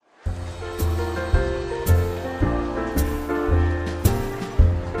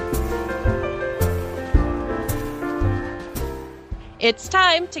It's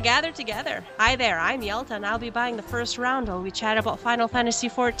time to gather together. Hi there, I'm Yelta, and I'll be buying the first round while we chat about Final Fantasy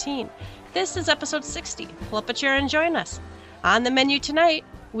XIV. This is episode 60. Pull up a chair and join us. On the menu tonight,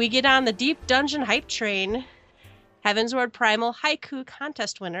 we get on the Deep Dungeon hype train. Heavensward Primal Haiku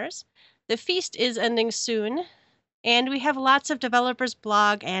contest winners. The feast is ending soon. And we have lots of developers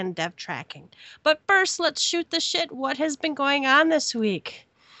blog and dev tracking. But first, let's shoot the shit. What has been going on this week?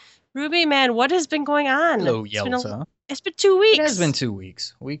 Ruby, man, what has been going on? Hello, Yelta. It's been 2 weeks. It has been 2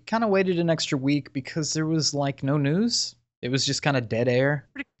 weeks. We kind of waited an extra week because there was like no news. It was just kind of dead air.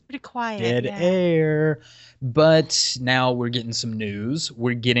 Pretty quiet. Dead air. But now we're getting some news.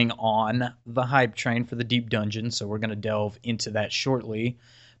 We're getting on the hype train for the Deep Dungeon, so we're going to delve into that shortly.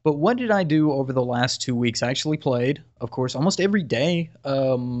 But what did I do over the last 2 weeks? I actually played, of course, almost every day.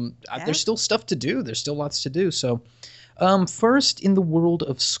 There's still stuff to do. There's still lots to do. So first, in the world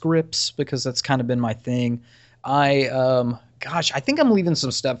of scripts, because that's kind of been my thing, I think I'm leaving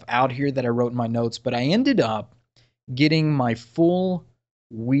some stuff out here that I wrote in my notes, but I ended up getting my full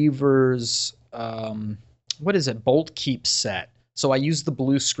Weaver's, Bolt Keep set. So I used the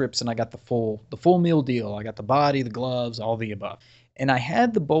blue scripts and I got the full meal deal. I got the body, the gloves, all the above. And I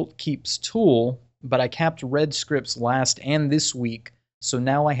had the Bolt Keeps tool, but I capped red scripts last and this week. So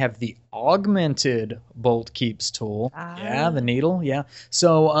now I have the augmented Bolt Keeps tool. Yeah, the needle, yeah.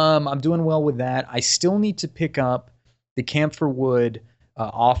 So I'm doing well with that. I still need to pick up the Camphor Wood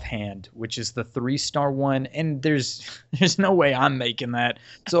offhand, which is the 3-star one, and there's no way I'm making that.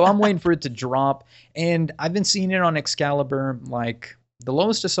 So I'm waiting for it to drop. And I've been seeing it on Excalibur, like the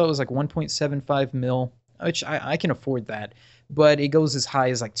lowest I saw was like 1.75 mil, which I can afford that. But it goes as high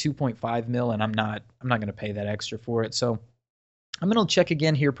as like 2.5 mil, and I'm not going to pay that extra for it. So I'm going to check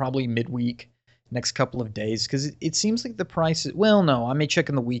again here probably midweek, next couple of days, because it seems like the prices... Well, no, I may check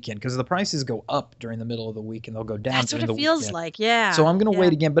in the weekend, because the prices go up during the middle of the week, and they'll go down during the weekend. That's what it feels like, yeah. So I'm going to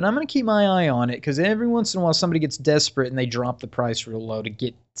wait again, but I'm going to keep my eye on it, because every once in a while somebody gets desperate and they drop the price real low to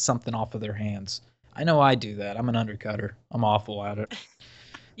get something off of their hands. I know I do that. I'm an undercutter. I'm awful at it.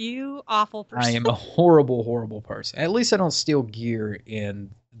 You awful person. I am a horrible, horrible person. At least I don't steal gear in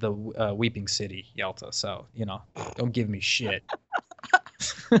the Weeping City, Yelta, so, don't give me shit.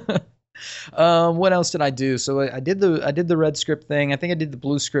 What else did I do? So I did the red script thing. I think I did the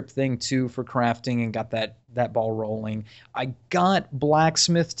blue script thing too for crafting and got that ball rolling. I got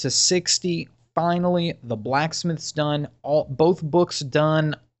blacksmith to 60. Finally, the blacksmith's done. Both books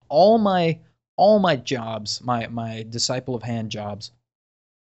done. All my jobs, my Disciple of Hand jobs,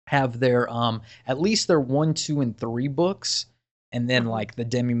 have their at least their 1, 2, and 3 books, and then like the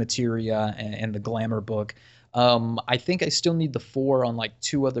Demi Materia and the Glamour book. I think I still need the 4 on like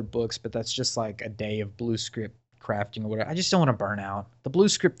 2 other books, but that's just like a day of blue script crafting or whatever. I just don't want to burn out. The blue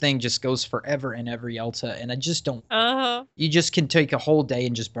script thing just goes forever and ever, Yelta, and I just don't. You just can take a whole day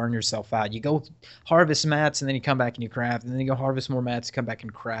and just burn yourself out. You go harvest mats, and then you come back and you craft, and then you go harvest more mats, come back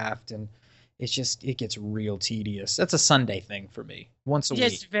and craft, and it gets real tedious. That's a Sunday thing for me. Once a week.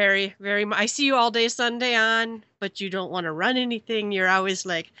 Just very, very. I see you all day Sunday on, but you don't want to run anything. You're always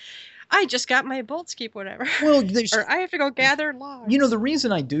like, I just got my bolts keep whatever. Well, or I have to go gather logs. The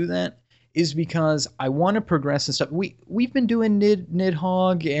reason I do that is because I want to progress and stuff. We've been doing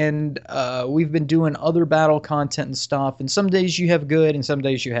Nidhogg, and we've been doing other battle content and stuff. And some days you have good, and some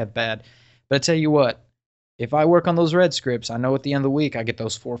days you have bad. But I tell you what, if I work on those red scripts, I know at the end of the week I get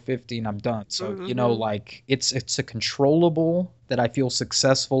those 450 and I'm done. So like it's a controllable that I feel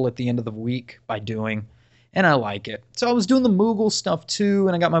successful at the end of the week by doing. And I like it. So I was doing the Moogle stuff too,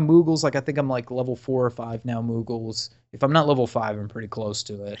 and I got my Moogles. Like I think I'm like level 4 or 5 now, Moogles. If I'm not level 5, I'm pretty close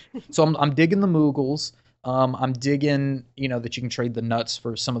to it. So I'm digging the Moogles. I'm digging, that you can trade the nuts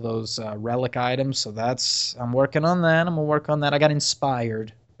for some of those relic items. So I'm working on that. I'm gonna work on that. I got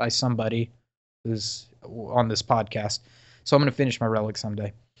inspired by somebody who's on this podcast, so I'm gonna finish my relic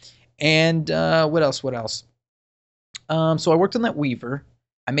someday. And what else? So I worked on that Weaver.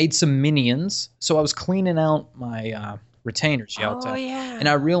 I made some minions, so I was cleaning out my retainers, Yelta. Oh, yeah. And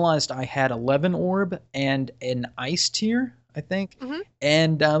I realized I had 11 orb and an ice tier, I think.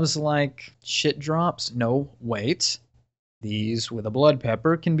 And I was like, shit drops. No, wait. These with a blood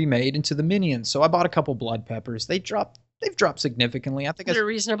pepper can be made into the minions. So I bought a couple blood peppers. They've dropped significantly. I think they're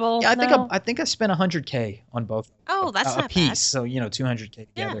reasonable. Yeah, I think I spent 100K on both. Oh, that's not a piece. Bad. So 200K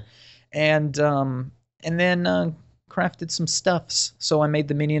together. Yeah. And then crafted some stuffs. So I made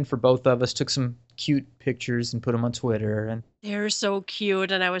the minion for both of us. Took some cute pictures and put them on Twitter. And they're so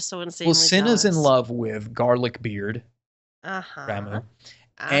cute, and I was so insanely Well, Cinna's jealous. in love with Garlic Beard. Ramu.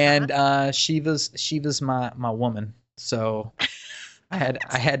 And Shiva's my woman. So I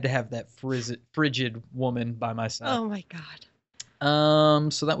had to have that frigid woman by my side. Oh my god.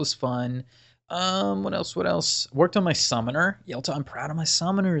 So that was fun. What else? What else? Worked on my summoner. Yelta, I'm proud of my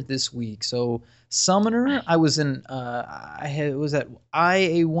summoner this week. So summoner, I was in. Was at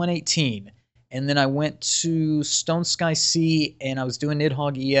IA 118, and then I went to Stone Sky Sea, and I was doing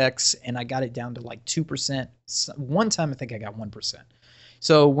Nidhogg EX, and I got it down to like 2%. One time, I think I got 1%.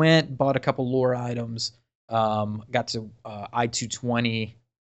 So went, bought a couple lore items. Got to I-220.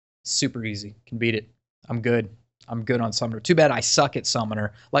 Super easy. Can beat it. I'm good. I'm good on Summoner. Too bad I suck at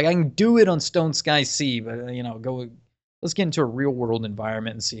Summoner. Like, I can do it on Stone Sky Sea, but, let's get into a real world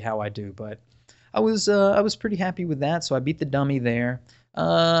environment and see how I do. But I was pretty happy with that, so I beat the dummy there.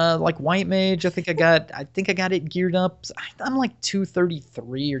 Like White Mage, I think I got it geared up. I'm like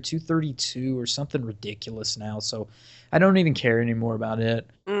 233 or 232 or something ridiculous now, so I don't even care anymore about it.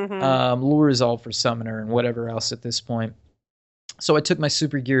 Mm-hmm. Lure is all for Summoner and whatever else at this point. So I took my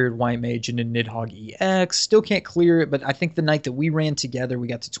super geared White Mage into Nidhogg EX. Still can't clear it, but I think the night that we ran together, we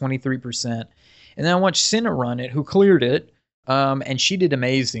got to 23%. And then I watched Senna run it, who cleared it, and she did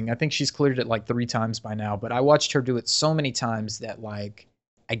amazing. I think she's cleared it like 3 times by now, but I watched her do it so many times that, like,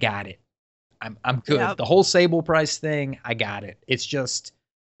 I got it. I'm good. Yep. The whole Sable Price thing, I got it. It's just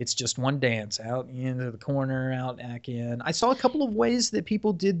one dance out into the corner, out back in. I saw a couple of ways that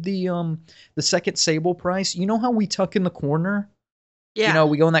people did the second Sable Price. You know how we tuck in the corner? Yeah.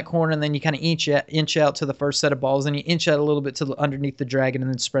 We go in that corner and then you kind of inch out to the first set of balls, and you inch out a little bit to underneath the dragon, and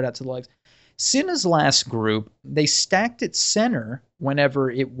then spread out to the legs. Senna's last group, they stacked at center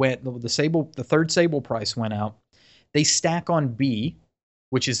whenever it went. The third Sable Price went out. They stack on B,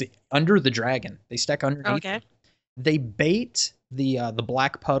 which is under the dragon. They stack underneath. Okay. They bait the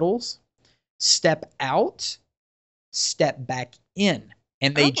black puddles, step out, step back in,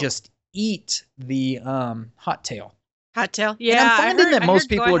 and they just eat the hot tail. Hot tail. And Yeah. I'm finding that most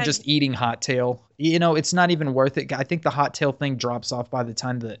people are Go just ahead. eating hot tail. It's not even worth it. I think the hot tail thing drops off by the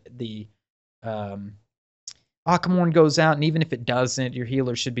time the Akamorn goes out, and even if it doesn't, your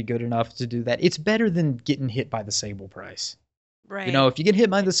healer should be good enough to do that. It's better than getting hit by the Sable Price. Right. If you get hit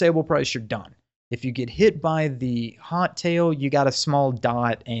by the Sable Price, you're done. If you get hit by the hot tail, you got a small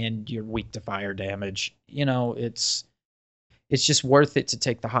dot and you're weak to fire damage. It's just worth it to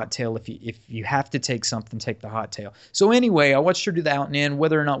take the hot tail. If you have to take something, take the hot tail. So anyway, I watched her do the out and in.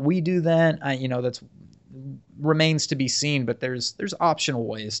 Whether or not we do that, that's remains to be seen. But there's optional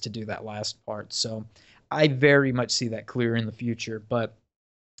ways to do that last part. So I very much see that clear in the future. But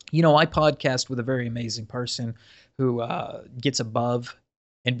I podcast with a very amazing person who gets above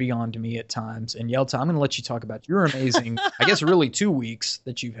and beyond me at times. And Yelta, I'm going to let you talk about your amazing, I guess, really 2 weeks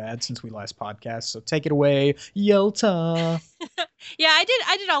that you've had since we last podcast. So take it away, Yelta. Yeah,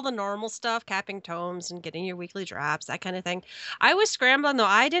 I did all the normal stuff, capping tomes and getting your weekly drops, that kind of thing. I was scrambling though.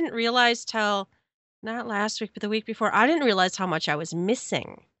 I didn't realize till not last week, but the week before, I didn't realize how much I was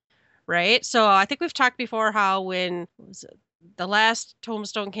missing. Right? So I think we've talked before how when the last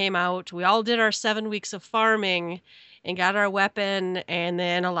Tombstone came out, we all did our 7 weeks of farming and got our weapon, and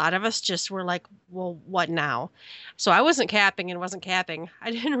then a lot of us just were like, well, what now? So I wasn't capping and wasn't capping.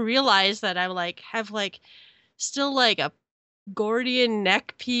 I didn't realize that I have still like a Gordian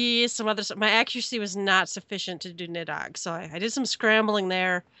neck piece, some other stuff. My accuracy was not sufficient to do Nidhogg, so I did some scrambling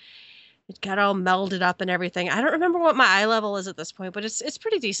there. It got all melded up and everything. I don't remember what my eye level is at this point, but it's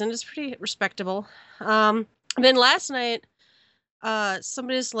pretty decent. It's pretty respectable. Then last night,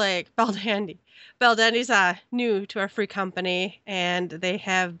 somebody's like, Baldandy. Baldandy's new to our free company, and they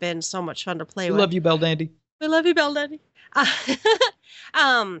have been so much fun to play We with. love you, Baldandy. We love you, Baldandy.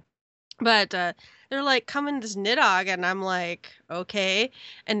 But they're like, come in this Nidhogg, and I'm like, okay.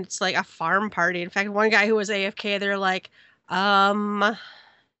 And it's like a farm party. In fact, one guy who was AFK, they're like,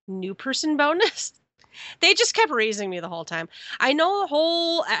 new person bonus. They just kept raising me the whole time. I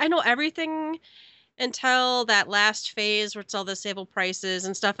know everything until that last phase where it's all the Sable Prices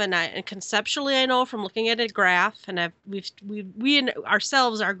and stuff, and conceptually I know from looking at a graph, and we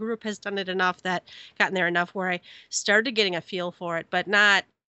ourselves, our group has done it enough, that gotten there enough where I started getting a feel for it, but not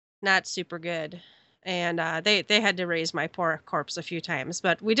super good. And they had to raise my poor corpse a few times,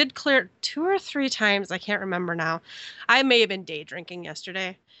 but we did clear 2 or 3 times. I can't remember now. I may have been day drinking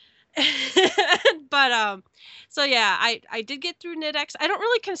yesterday. But so yeah, I did get through Nidex. I don't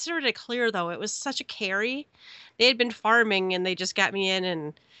really consider it a clear though. It was such a carry. They had been farming and they just got me in,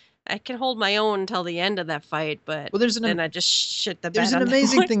 and I can hold my own until the end of that fight, but then I just shit the bed. There's an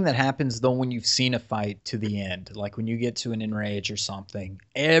amazing thing that happens though when you've seen a fight to the end. Like when you get to an enrage or something,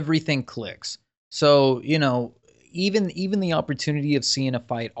 everything clicks. So, even the opportunity of seeing a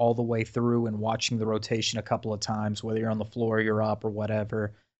fight all the way through and watching the rotation a couple of times, whether you're on the floor, you're up, or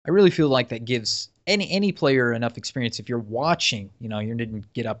whatever, I really feel like that gives any player enough experience. If you're watching, you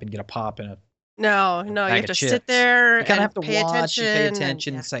didn't get up and get a pop and a No, no, you bag have of to sit chips. there You kind of have and to pay watch and pay attention, and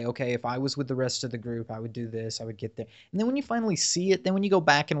attention yeah. and say, okay, if I was with the rest of the group, I would do this, I would get there. And then when you finally see it, then when you go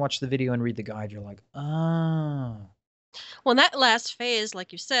back and watch the video and read the guide, you're like, oh. Well, that last phase,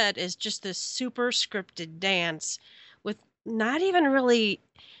 like you said, is just this super scripted dance with not even really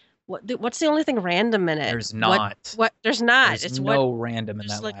what's the only thing random in it? There's not. What there's not. There's It's what no random in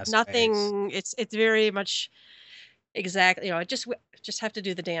there's that like last phase. nothing. It's very much exactly, just have to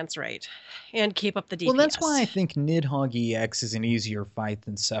do the dance right and keep up the Well, that's why DPS. I think Nidhogg EX is an easier fight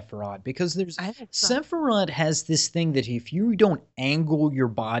than Sephiroth, because I think so. Sephiroth has this thing that if you don't angle your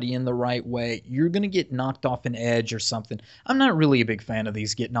body in the right way, you're gonna get knocked off an edge or something. I'm not really a big fan of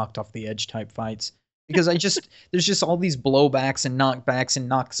these get knocked off the edge type fights because there's just all these blowbacks and knockbacks and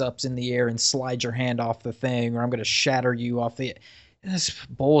knocks ups in the air and slide your hand off the thing, or I'm gonna shatter you off the. That's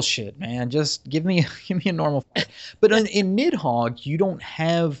bullshit, man. Just give me give me a normal fight. But in Nidhogg, you don't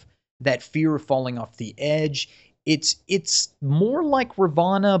have that fear of falling off the edge. It's more like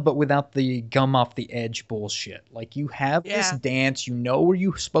Ravana, but without the gum off the edge bullshit. Like you have this Yeah. dance, you know where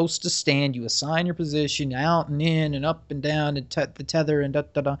you're supposed to stand, you assign your position out and in and up and down and the tether and da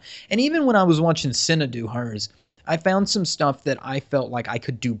da da. And even when I was watching Cinna do hers, I found some stuff that I felt like I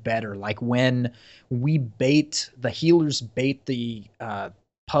could do better. Like when the healers bait the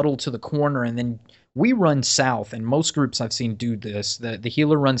puddle to the corner, and then we run south. And most groups I've seen do this. The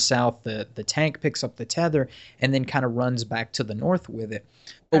healer runs south, the tank picks up the tether, and then kind of runs back to the north with it.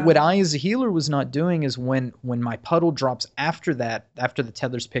 But what I as a healer was not doing is when my puddle drops after that, after the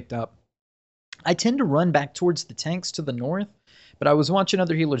tether's picked up, I tend to run back towards the tanks to the north, but I was watching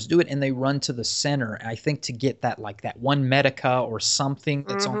other healers do it, and they run to the center. I think to get that like that one Medica or something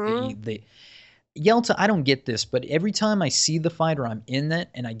that's on the Yelta. I don't get this, but every time I see the fight or I'm in it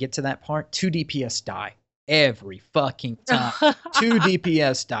and I get to that part, 2 DPS die every fucking time. 2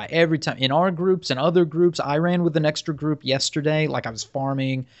 DPS die every time in our groups and other groups. I ran with an extra group yesterday. Like I was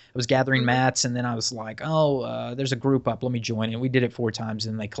farming, I was gathering mats, and then I was like, "Oh, there's a group up. Let me join it." We did it 4 times,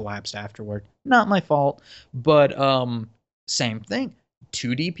 and they collapsed afterward. Not my fault, but same thing.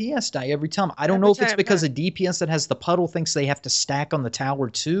 2 DPS die every time. I don't know if it's because a DPS that has the puddle thinks they have to stack on the tower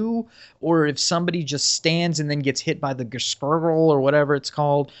too, or if somebody just stands and then gets hit by the Geskirl or whatever it's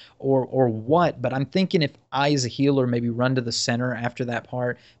called, or what. But I'm thinking if I as a healer maybe run to the center after that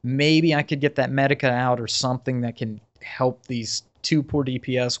part, maybe I could get that Medica out or something that can help these 2 poor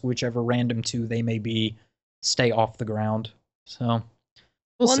DPS, whichever random 2 they may be, stay off the ground. So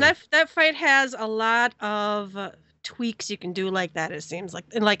well, and that fight has a lot of tweaks you can do like that, it seems like.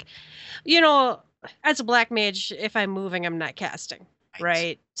 And like, as a black mage, if I'm moving, I'm not casting,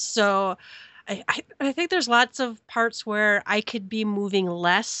 right? So I think there's lots of parts where I could be moving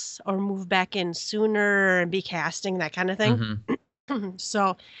less or move back in sooner and be casting, that kind of thing.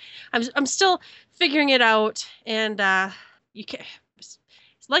 So I'm still figuring it out, and you can, it's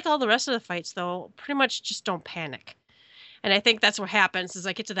like all the rest of the fights though, pretty much just don't panic. And I think that's what happens is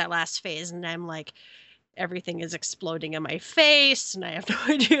I get to that last phase and I'm like, everything is exploding in my face and I have no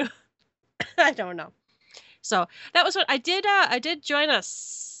idea. I don't know. So that was what I did. I did join a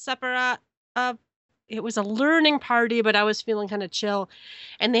separate, it was a learning party, but I was feeling kind of chill,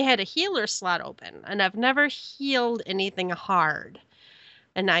 and they had a healer slot open, and I've never healed anything hard.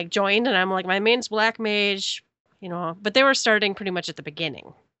 And I joined, and I'm like, my main's black mage, but they were starting pretty much at the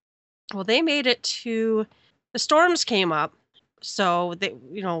beginning. Well, they made it to the storms came up. So they,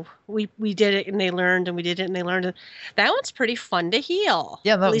 we did it and they learned, and we did it and they learned. And that one's pretty fun to heal.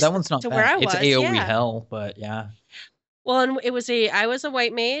 Yeah, that one's not bad. Where I it's was, AoE yeah. hell, but yeah. Well, and I was a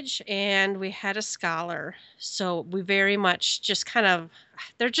white mage and we had a scholar. So we very much just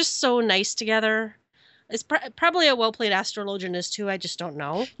they're just so nice together. It's probably a well-played astrologian is too. I just don't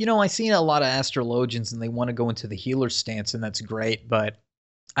know. I've seen a lot of astrologians and they want to go into the healer stance, and that's great, but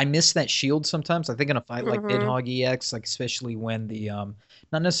I miss that shield sometimes. I think in a fight like Nidhogg EX, like especially when the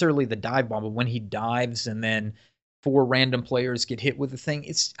not necessarily the dive bomb, but when he dives and then 4 random players get hit with the thing,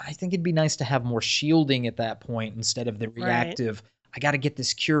 I think it'd be nice to have more shielding at that point instead of the reactive. Right. I got to get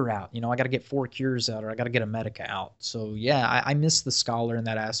this cure out. I got to get 4 cures out, or I got to get a Medica out. So yeah, I miss the scholar in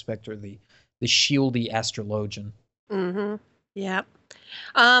that aspect, or the shieldy astrologian. Yeah.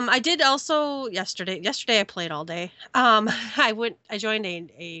 I did also yesterday I played all day. I joined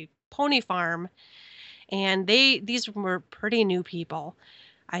a pony farm, and these were pretty new people.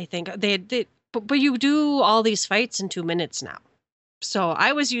 I think but you do all these fights in 2 minutes now. So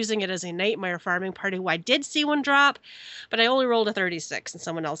I was using it as a nightmare farming party. I did see one drop, but I only rolled a 36 and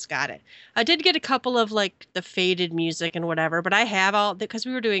someone else got it. I did get a couple of like the faded music and whatever, but I have all because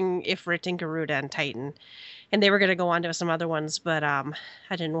we were doing Ifrit and Garuda and Titan, and they were going to go on to some other ones, but I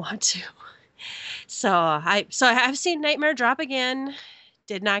didn't want to. So I've seen Nightmare drop again.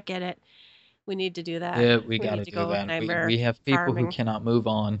 Did not get it. We need to do that. Yeah, we We got need to to do go that. Nightmare We have people who farming. cannot move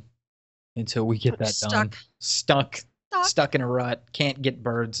on until we get that done. Stuck. Stuck in a rut. Can't get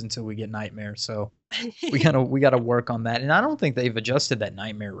birds until we get Nightmare. So we gotta work on that. And I don't think they've adjusted that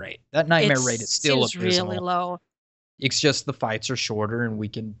Nightmare rate. That Nightmare rate is still seems really abysmal. low. It's just the fights are shorter and we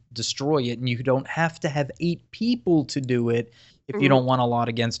can destroy it. And you don't have to have 8 people to do it if you Mhm. don't want a lot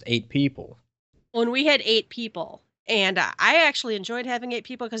against 8 people. When we had 8 people, and I actually enjoyed having 8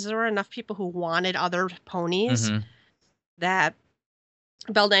 people because there were enough people who wanted other ponies Mhm. that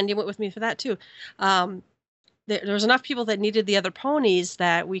Beldandy went with me for that too. There was enough people that needed the other ponies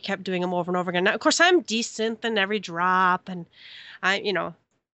that we kept doing them over and over again. Now, of course, I'm decent in every drop, and I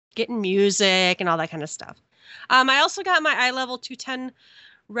getting music and all that kind of stuff. I also got my eye level 210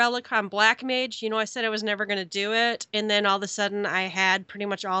 relic on Black Mage. I said I was never going to do it, and then all of a sudden I had pretty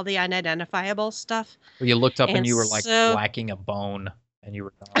much all the unidentifiable stuff. Well, you looked up and And you were like so lacking a bone and you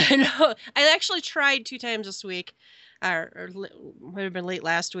were gone. I know. I actually tried 2 times this week, might have been late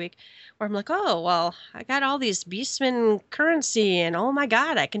last week, where I'm like, oh, well, I got all these Beastman currency, and oh my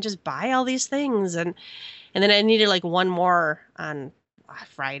God, I can just buy all these things. And then I needed like one more on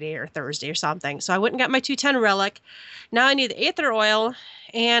Friday or Thursday or something. So I went and got my 210 relic. Now I need the Aether oil,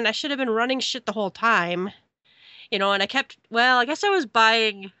 and I should have been running shit the whole time. And I guess I was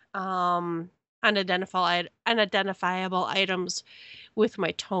buying unidentifiable items with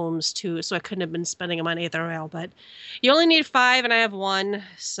my tomes too, so I couldn't have been spending them on Aether oil. But you only need 5, and I have 1,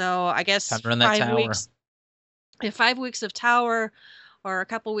 so I guess Time to run that 5 tower. weeks. 5 weeks of tower, or a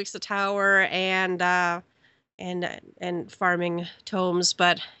couple weeks of tower, and farming tomes.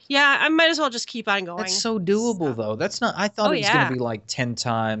 But yeah, I might as well just keep on going. That's so doable though. That's not. I thought Oh, it was going yeah. to be like 10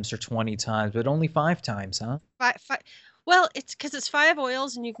 times or 20 times, but only 5 times, huh? Well, it's because it's 5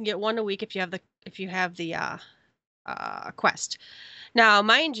 oils, and you can get 1 a week if you have the quest. Now,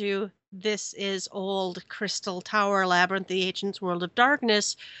 mind you, this is old Crystal Tower Labyrinth, the Ancients World of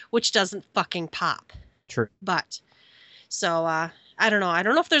Darkness, which doesn't fucking pop. True. But so I don't know. I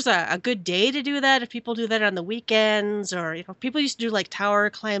don't know if there's a good day to do that. If people do that on the weekends, or people used to do like tower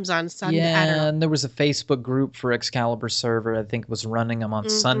climbs on Sunday. I don't know. Yeah, and there was a Facebook group for Excalibur server. I think it was running them on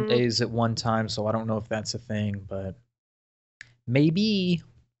Mhm. Sundays at one time, so I don't know if that's a thing, but maybe.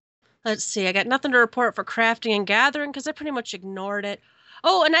 Let's see. I got nothing to report for crafting and gathering because I pretty much ignored it.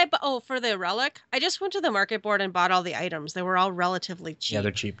 Oh, and for the relic, I just went to the market board and bought all the items. They were all relatively cheap. Yeah,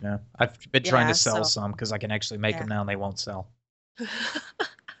 they're cheap now. I've been trying Yeah, to sell so- some because I can actually make them Yeah. now and they won't sell.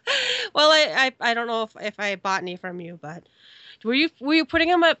 Well, I don't know if I bought any from you, but were you putting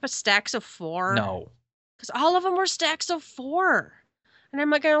them up as stacks of 4? No. Because all of them were stacks of 4. And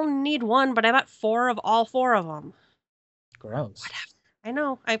I'm like, I only need 1, but I bought 4 of all 4 of them. Gross. Whatever. I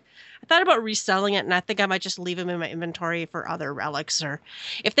know. I thought about reselling it, and I think I might just leave them in my inventory for other relics. Or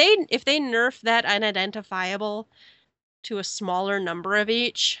if they nerf that unidentifiable to a smaller number of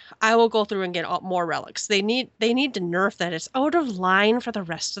each, I will go through and get more relics. They need to nerf that. It's out of line for the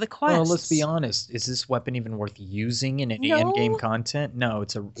rest of the quests. Well, let's be honest. Is this weapon even worth using in any No. end-game content? No,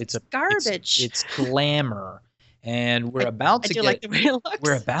 it's garbage. It's glamour. And we're about I to do get like the way it looks.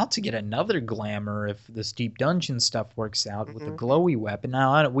 we're about to get another glamour if this deep dungeon stuff works out with the Mhm. glowy weapon.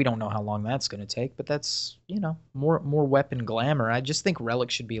 Now, we don't know how long that's going to take, but that's, more weapon glamour. I just think relic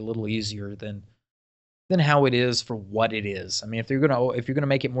should be a little easier than how it is for what it is. I mean, if you're gonna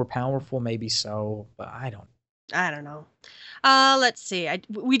make it more powerful, maybe so, but I don't know. Let's see.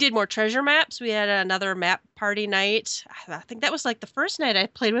 We did more treasure maps. We had another map party night. I think that was like the first night I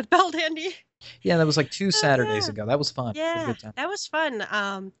played with Beldandy. Yeah, that was like 2 Saturdays yeah. ago. That was fun. It was a Yeah, good time. that was fun.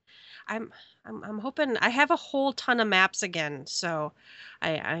 I'm hoping I have a whole ton of maps again, so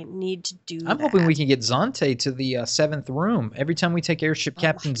I need to do I'm that. hoping we can get Zante to the 7th room. Every time we take Airship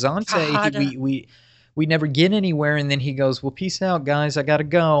Captain Zante, God. we never get anywhere, and then he goes, "Well, peace out, guys. I gotta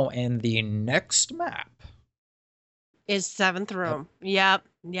go." And the next map is 7th room. Yep.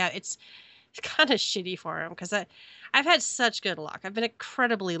 Yeah, it's kind of shitty for him because I've had such good luck. I've been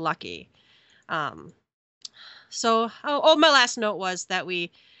incredibly lucky. So my last note was that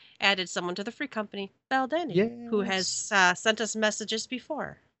we added someone to the free company, Beldandy, who has sent us messages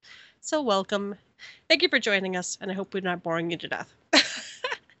before. So welcome. Thank you for joining us, and I hope we're not boring you to death.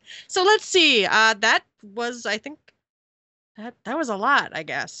 So let's see. That was, I think, that was a lot, I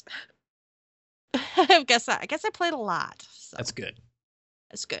guess. I guess I played a lot. So. That's good.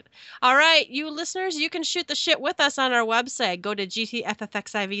 That's good. All right, you listeners, you can shoot the shit with us on our website. Go to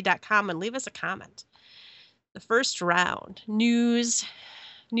gtffxiv.com and leave us a comment. The first round. News.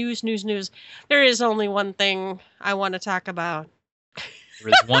 There is only one thing I want to talk about. There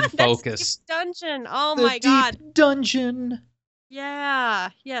is one That's focus. Deep Dungeon. Oh The my god. Deep Dungeon. Yeah.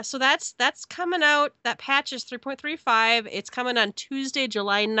 So that's coming out. That patch is 3.35. It's coming on Tuesday,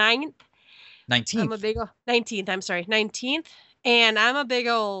 July 9th. 19th. I'm a big 19th. I'm sorry, 19th. And I'm a big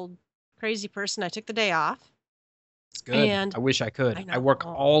old crazy person. I took the day off. It's good. And I wish I could. I I work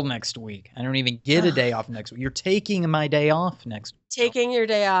know. all next week. I don't even get a day off next week. You're taking my day off next week. Taking your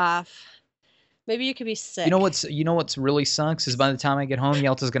day off. Maybe you could be sick. You know what's really sucks is by the time I get home,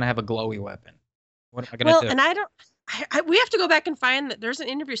 Yelta's gonna have a glowy weapon. What am I gonna do? And I don't. We have to go back and find that there's an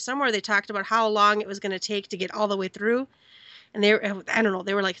interview somewhere they talked about how long it was going to take to get all the way through, and I don't know,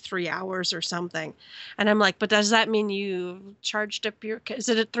 they were like 3 hours or something, and I'm like, but does that mean you charged up your? Is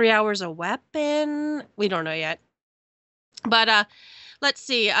it at 3 hours a weapon? We don't know yet. But let's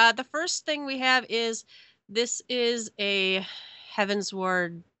see. The first thing we have is this is a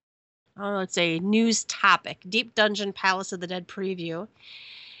Heavensward. Oh, it's a news topic. Deep Dungeon Palace of the Dead preview.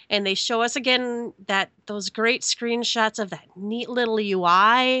 And they show us again those great screenshots of that neat little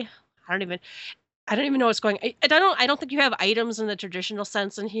UI. I don't even know what's going. I don't think you have items in the traditional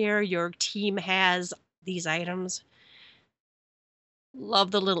sense in here. Your team has these items.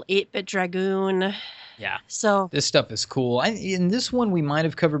 Love the little 8-bit dragoon. Yeah. So this stuff is cool. In this one, we might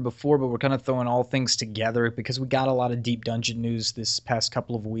have covered before, but we're kind of throwing all things together because we got a lot of Deep Dungeon news this past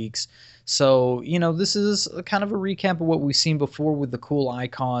couple of weeks. So, this is kind of a recap of what we've seen before with the cool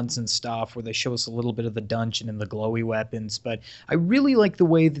icons and stuff where they show us a little bit of the dungeon and the glowy weapons. But I really like the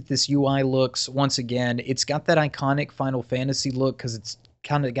way that this UI looks. Once again, it's got that iconic Final Fantasy look because it's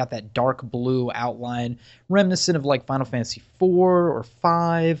kind of got that dark blue outline reminiscent of like Final Fantasy 4 or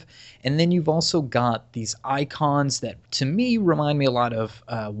 5, and then you've also got these icons that to me remind me a lot of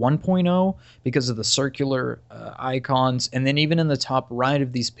 1.0 because of the circular icons, and then even in the top right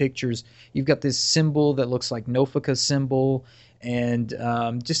of these pictures you've got this symbol that looks like Nofika's symbol, and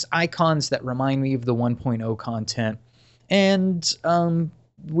just icons that remind me of the 1.0 content, and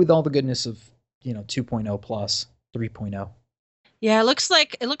with all the goodness of 2.0 plus 3.0. Yeah, it looks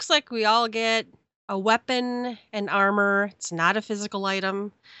like we all get a weapon and armor. It's not a physical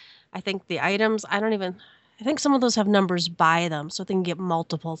item. I think the items, I think some of those have numbers by them, so they can get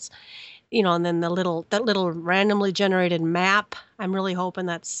multiples. And then that little randomly generated map. I'm really hoping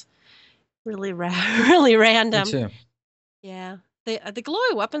that's really really random. Me too. Yeah. The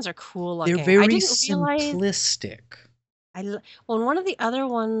glowy weapons are cool looking. They're very I didn't realize simplistic. one of the other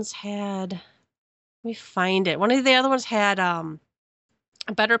ones had, let me find it. One of the other ones had a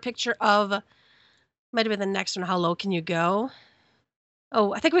better picture of, might have been the next one, how low can you go?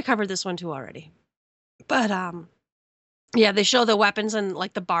 Oh, I think we covered this one too already. But yeah, they show the weapons, and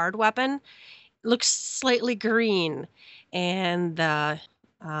like the bard weapon looks slightly green, and the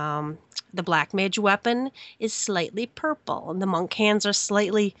black mage weapon is slightly purple, and the monk hands are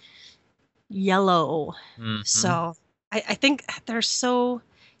slightly yellow. Mm-hmm. So I think they're so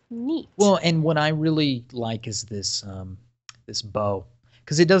neat. Well, and what I really like is this this bow,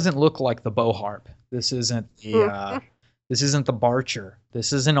 because it doesn't look like the bow harp. This isn't the this isn't the Barcher.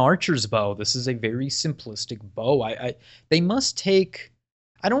 This is an archer's bow. This is a very simplistic bow. They must take,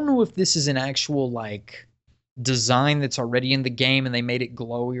 I don't know if this is an actual like design that's already in the game and they made it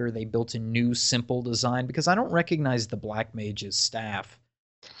glowy, or they built a new simple design, because I don't recognize the Black Mage's staff.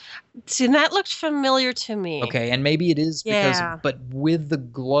 See, that looked familiar to me. Okay, and maybe it is because, but with the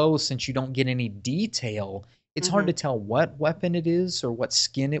glow, since you don't get any detail, it's hard to tell what weapon it is or what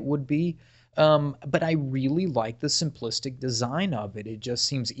skin it would be. But I really like the simplistic design of it. It just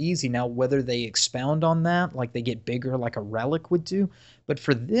seems easy. Now, whether they expound on that, like they get bigger like a relic would do, but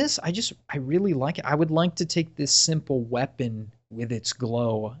for this, I really like it. I would like to take this simple weapon with its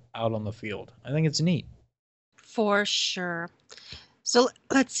glow out on the field. I think it's neat. For sure. So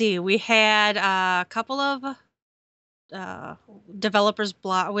let's see. We had a couple of developers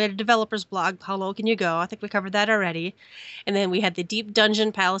blog. We had a developers blog. How low can you go? I think we covered that already. And then we had the Deep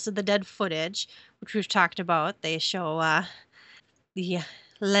Dungeon Palace of the Dead footage, which we've talked about. They show the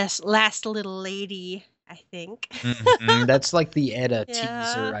last little lady, I think. That's like the Edda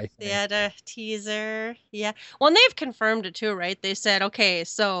teaser, I think. The Edda teaser. Yeah. Well, and they've confirmed it too, right? They said, okay,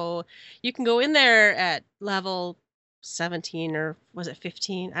 so you can go in there at level 17, or was it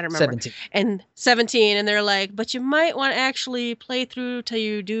 15? I don't remember. 17, and they're like, but you might want to actually play through till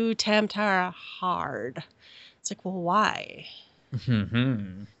you do Tamtara hard. It's like, well, why?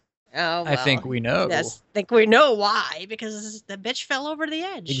 Oh, I think well. we know. Yes, think we know why, because the bitch fell over the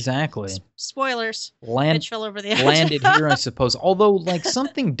edge. Exactly. Spoilers. Land Bitch fell over the edge. landed here, I suppose. Although, like,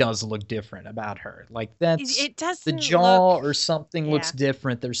 something does look different about her. Like that's It the doesn't look. jaw or something looks Yeah.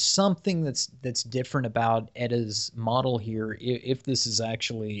 different. There's something that's different about Edda's model here. If this is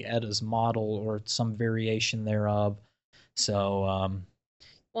actually Edda's model or some variation thereof. So,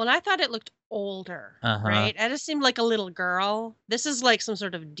 Well, and I thought it looked older, uh-huh. right? Edda seemed like a little girl. This is like some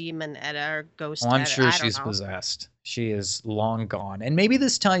sort of demon Edda or ghost Well, I'm Edda. sure I don't she's know. possessed. She is long gone, and maybe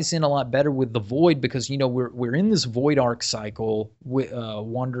this ties in a lot better with the Void because we're in this Void arc cycle,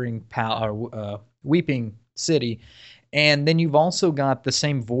 wandering Weeping City, and then you've also got the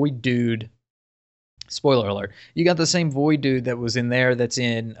same Void dude. Spoiler alert! You got the same Void dude that was in there. That's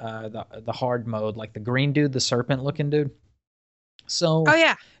in the hard mode, like the green dude, the serpent looking dude. Oh So,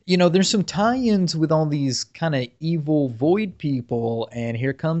 yeah. there's some tie-ins with all these kind of evil void people, and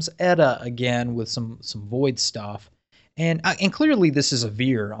here comes Edda again with some void stuff, and clearly this is a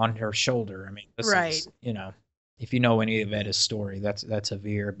Veer on her shoulder. I mean, this Right. is if you know any of Edda's story, that's a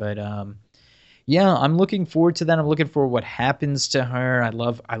Veer. But yeah, I'm looking forward to that. I'm looking for what happens to her. I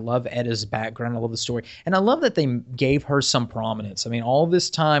love Edda's background. I love the story, and I love that they gave her some prominence. I mean, all this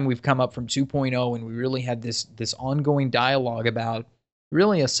time we've come up from 2.0, and we really had this ongoing dialogue about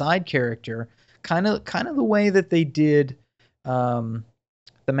really a side character, kind of the way that they did the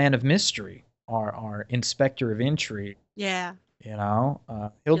Man of Mystery, our Inspector of Entry. Yeah.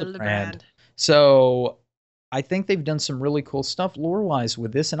 Hildebrand. Hildebrand. So I think they've done some really cool stuff lore-wise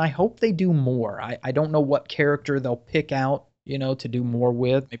with this, and I hope they do more. I don't know what character they'll pick out, to do more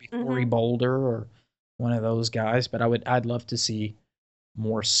with. Maybe Cory Boulder or one of those guys, but I'd love to see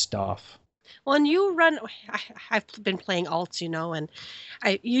more stuff. Well, and you run. I've been playing alts, and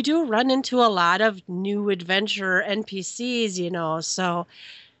you do run into a lot of new adventure NPCs, so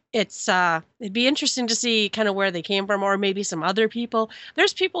it'd be interesting to see kind of where they came from, or maybe some other people.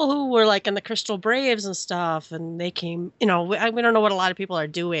 There's people who were like in the Crystal Braves and stuff, and they came, we don't know what a lot of people are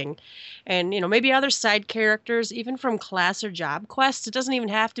doing, and maybe other side characters, even from class or job quests. It doesn't even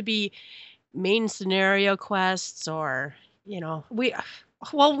have to be main scenario quests, or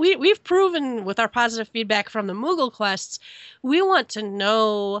we've proven with our positive feedback from the Moogle quests, we want to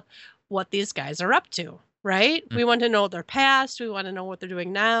know what these guys are up to. Right? We want to know their past. We want to know what they're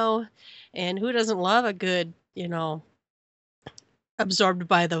doing now. And who doesn't love a good, absorbed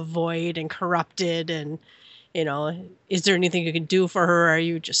by the void and corrupted? And, is there anything you can do for her? Or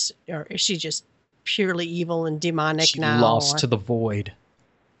is she just purely evil and demonic She now? lost to the void.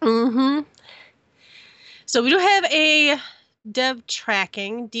 Mm-hmm. So we do have a dev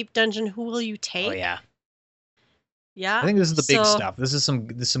tracking, Deep Dungeon, who will you take? Oh, yeah. Yeah. I think this is the big stuff. This is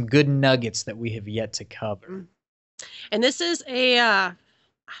some good nuggets that we have yet to cover. And this is I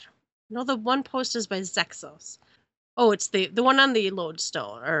don't know, the one post is by Zexos. Oh, it's the one on the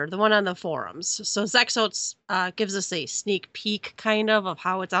Lodestone, or the one on the forums. So Zexos gives us a sneak peek kind of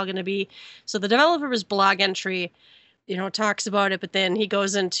how it's all going to be. So the developer's blog entry, talks about it, but then he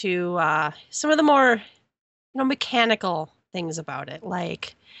goes into some of the more, mechanical things about it,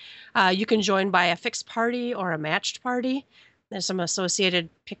 like you can join by a fixed party or a matched party. There's some associated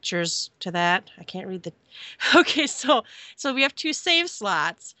pictures to that. I can't read the. Okay, so we have 2 save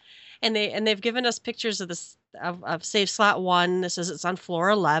slots, and they've given us pictures of this of save slot 1. This is it's on floor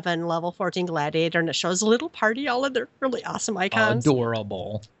 11, level 14 Gladiator, and it shows a little party, all of their really awesome icons.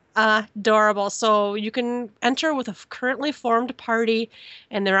 Adorable. Adorable. So you can enter with a currently formed party,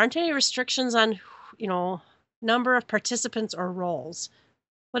 and there aren't any restrictions on, number of participants or roles.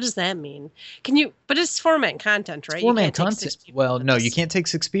 What does that mean? But it's format content, right? Format content. Well, no, you can't take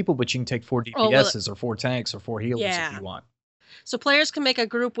 6 people, but you can take 4 DPSs or 4 tanks or 4 healers if you want. So players can make a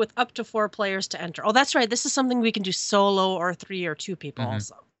group with up to 4 players to enter. Oh, that's right. This is something we can do solo or 3 or 2 people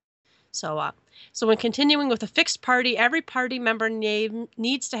also. So when continuing with a fixed party, every party member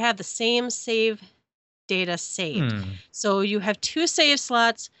needs to have the same save data saved. So you have 2 save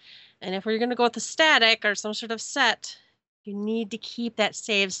slots, and if we're going to go with a static or some sort of set, you need to keep that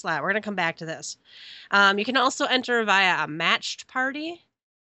save slot. We're going to come back to this. You can also enter via a matched party.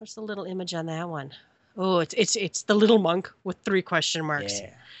 Where's the little image on that one? Oh, it's the little monk with 3 question marks.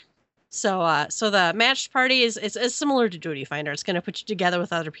 Yeah. So the matched party is similar to Duty Finder. It's going to put you together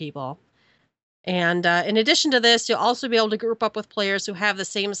with other people. And in addition to this, you'll also be able to group up with players who have the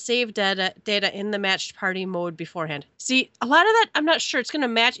same save data in the matched party mode beforehand. See, a lot of that, I'm not sure. It's going to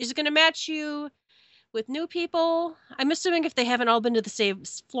match. Is it going to match you with new people? I'm assuming if they haven't all been to the same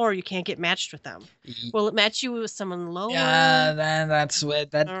floor, you can't get matched with them. Will it match you with someone lower? Yeah, that's what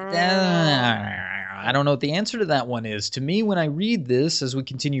that. I don't know what the answer to that one is. To me, when I read this, as we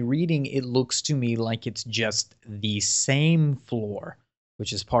continue reading, it looks to me like it's just the same floor,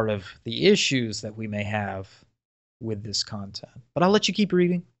 which is part of the issues that we may have with this content. But I'll let you keep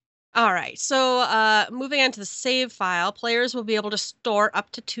reading. All right, so moving on to the save file, players will be able to store up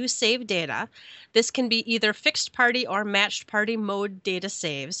to 2 save data. This can be either fixed party or matched party mode data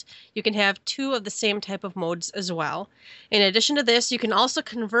saves. You can have 2 of the same type of modes as well. In addition to this, you can also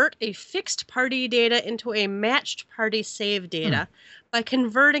convert a fixed party data into a matched party save data. By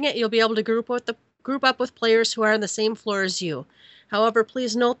converting it, you'll be able to group up with players who are on the same floor as you. However,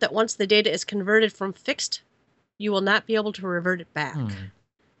 please note that once the data is converted from fixed, you will not be able to revert it back.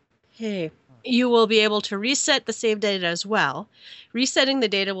 Okay. You will be able to reset the save data as well. Resetting the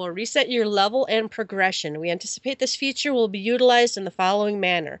data will reset your level and progression. We anticipate this feature will be utilized in the following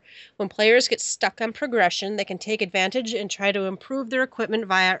manner. When players get stuck on progression, they can take advantage and try to improve their equipment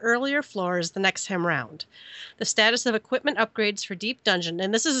via earlier floors the next time round. The status of equipment upgrades for Deep Dungeon,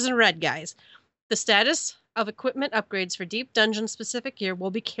 and this is in red, guys. The status of equipment upgrades for Deep Dungeon specific gear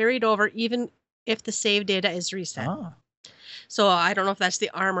will be carried over even if the save data is reset. So I don't know if that's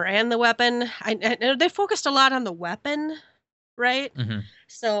the armor and the weapon. I they focused a lot on the weapon, right?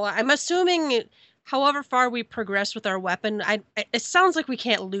 So I'm assuming however far we progress with our weapon, it sounds like we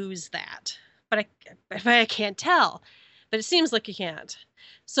can't lose that. But I can't tell. But it seems like you can't.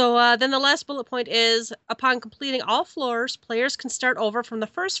 So then the last bullet point is, upon completing all floors, players can start over from the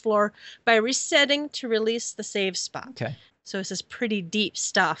first floor by resetting to release the save spot. Okay. So this is pretty deep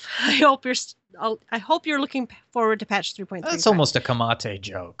stuff. I hope you're looking forward to patch 3.3. That's almost a Kamate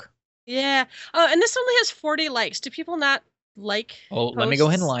joke. Yeah. And this only has 40 likes. Do people not like Oh, posts? let me go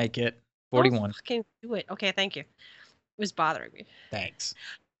ahead and like it. 41. Don't fucking do it. Okay, thank you. It was bothering me. Thanks.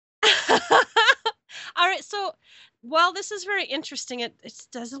 All right, so while this is very interesting, it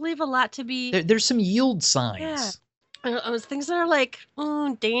does leave a lot to be... There's some yield signs. Yeah. Things that are like,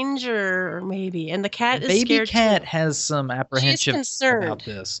 danger, maybe. And the cat is Baby scared cat too. has some apprehension concerned. about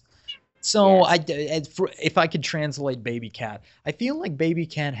this. So Yes. if I could translate Baby Cat, I feel like Baby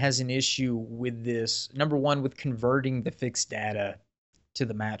Cat has an issue with this. Number one, with converting the fixed data to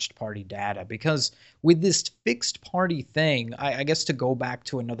the matched party data, because with this fixed party thing, I guess to go back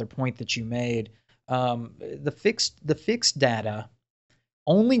to another point that you made, the fixed data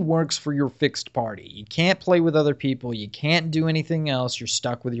only works for your fixed party. You can't play with other people. You can't do anything else. You're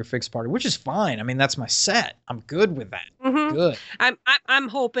stuck with your fixed party, which is fine. I mean, that's my set. I'm good with that. Good. I'm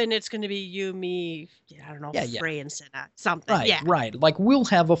hoping it's going to be you, me, I don't know, Frey and Senna, something. Right, right. Like, we'll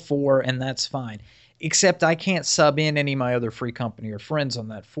have a 4, and that's fine. Except I can't sub in any of my other free company or friends on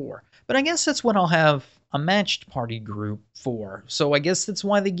that 4. But I guess that's what I'll have a matched party group for. So I guess that's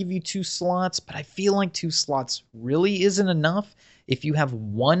why they give you 2 slots, but I feel like 2 slots really isn't enough. If you have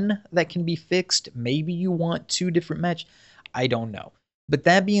 1 that can be fixed, maybe you want 2 different match. I don't know. But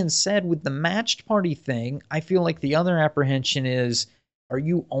that being said, with the matched party thing, I feel like the other apprehension is, are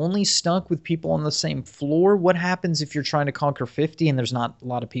you only stuck with people on the same floor? What happens if you're trying to conquer 50 and there's not a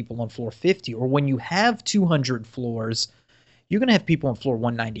lot of people on floor 50? Or when you have 200 floors, you're going to have people on floor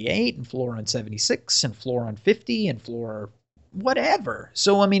 198 and floor on 76 and floor on 50 and floor whatever.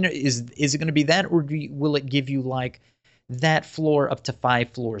 So, I mean, is it going to be that, or will it give you like that floor up to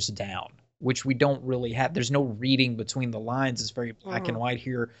 5 floors down, which we don't really have? There's no reading between the lines. It's very black and white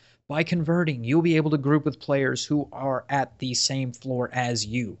here. By converting, you'll be able to group with players who are at the same floor as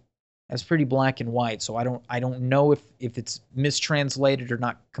you. That's pretty black and white, so I don't know if it's mistranslated or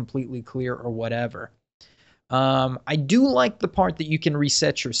not completely clear or whatever. I do like the part that you can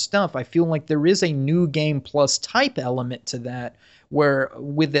reset your stuff. I feel like there is a new game plus type element to that, where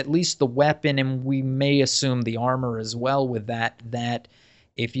with at least the weapon, and we may assume the armor as well with that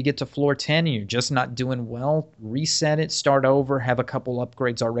if you get to floor 10 and you're just not doing well, reset it, start over, have a couple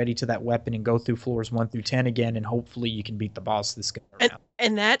upgrades already to that weapon, and go through floors 1 through 10 again, and hopefully you can beat the boss this go around.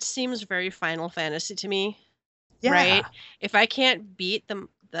 And that seems very Final Fantasy to me. Yeah. Right? If I can't beat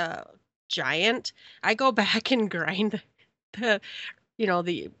the giant, I go back and grind the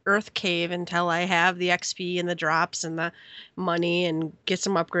Earth Cave until I have the XP and the drops and the money and get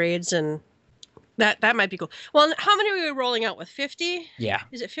some upgrades, and that might be cool. Well, how many are we rolling out with? 50? Yeah.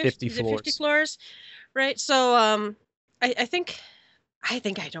 Is it 50? Is floors. It 50 floors? Right. So I think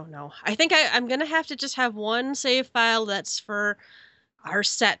I don't know. I think I'm gonna have to just have one save file that's for our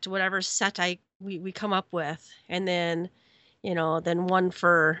set, whatever set we come up with, and then then one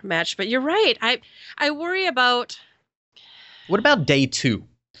for match. But you're right. I worry about. What about day 2?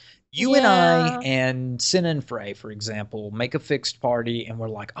 You and I and Sin and Frey, for example, make a fixed party, and we're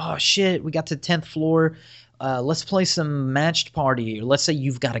like, oh shit, we got to 10th floor. let's play some matched party. Let's say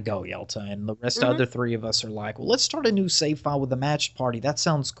you've got to go, Yelta, and the rest of the Mm-hmm. other three of us are like, well, let's start a new save file with a matched party. That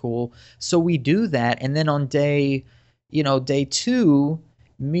sounds cool. So we do that, and then on day 2,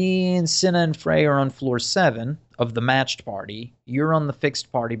 me and Cinna and Frey are on floor 7 of the matched party. You're on the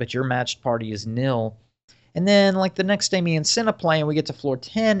fixed party, but your matched party is nil. And then, like, the next day, me and Cinna play, and we get to floor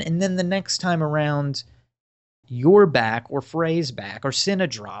 10, and then the next time around, you're back, or Frey's back, or Cinna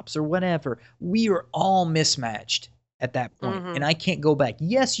drops, or whatever. We are all mismatched at that point, Mm-hmm. and I can't go back.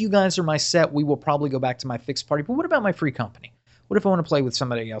 Yes, you guys are my set. We will probably go back to my fixed party, but what about my free company? What if I want to play with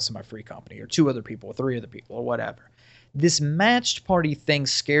somebody else in my free company, or 2 other people, or 3 other people, or whatever? This matched party thing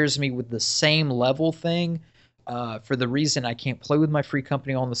scares me with the same level thing, for the reason I can't play with my free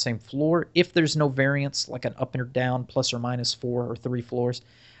company on the same floor if there's no variance, like an up or down, plus or minus 4 or 3 floors.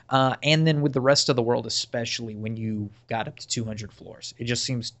 And then with the rest of the world, especially when you got up to 200 floors, it just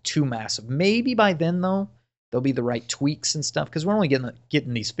seems too massive. Maybe by then, though, there'll be the right tweaks and stuff, because we're only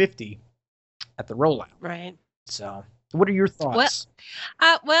getting these 50 at the rollout. Right. So, what are your thoughts?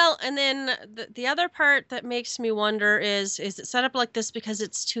 Well, and then the other part that makes me wonder is it set up like this because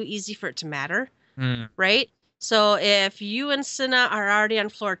it's too easy for it to matter, right? So if you and Cinna are already on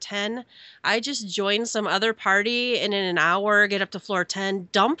floor 10, I just join some other party and in an hour get up to floor 10,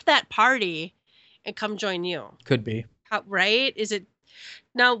 dump that party and come join you. Could be. Right? Is it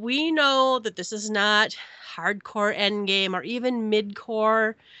now we know that this is not hardcore endgame or even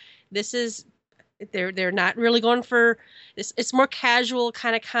mid-core. This is they're not really going for it's more casual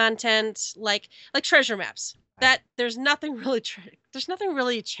kind of content like treasure maps. That there's nothing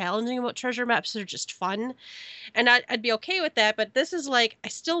really challenging about treasure maps. They're just fun, and I'd be okay with that. But this is like I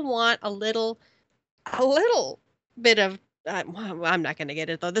still want a little bit of. I'm not going to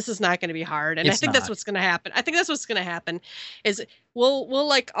get it though. This is not going to be hard, and I think that's what's going to happen. I think that's what's going to happen, is we'll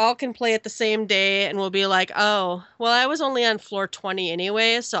like all can play it the same day, and we'll be like, oh, well, I was only on floor 20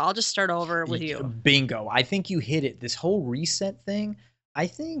 anyway, so I'll just start over with you. Bingo! I think you hit it. This whole reset thing. I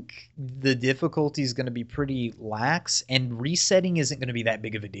think the difficulty is going to be pretty lax, and resetting isn't going to be that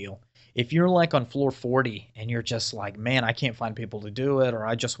big of a deal. If you're like on floor 40 and you're just like, man, I can't find people to do it, or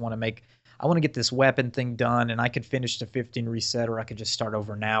I just want to get this weapon thing done, and I could finish to 15 reset, or I could just start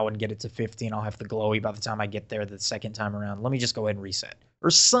over now and get it to 15. I'll have the glowy by the time I get there the second time around. Let me just go ahead and reset, or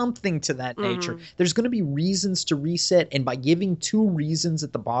something to that nature. There's going to be reasons to reset, and by giving 2 reasons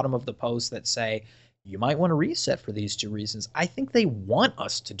at the bottom of the post that say, you might want to reset for these 2 reasons, I think they want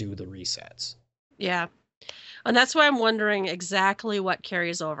us to do the resets. Yeah. And that's why I'm wondering exactly what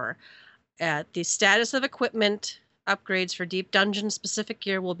carries over. The status of equipment upgrades for deep dungeon specific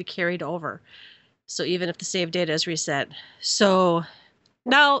gear will be carried over. So even if the save data is reset. So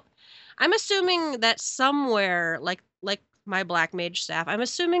now I'm assuming that somewhere like my Black Mage staff, I'm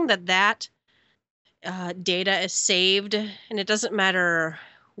assuming that data is saved, and it doesn't matter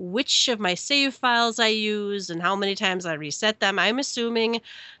which of my save files I use and how many times I reset them. I'm assuming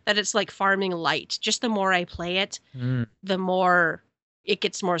that it's like farming light. Just the more I play it, the more it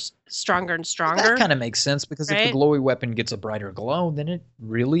gets more stronger and stronger. That kind of makes sense, because if the glowy weapon gets a brighter glow, then it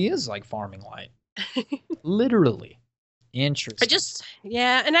really is like farming light. Literally. Interesting.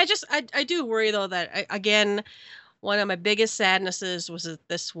 I do worry though that again, one of my biggest sadnesses was that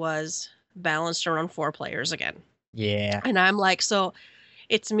this was balanced around 4 players again. Yeah. And I'm like, so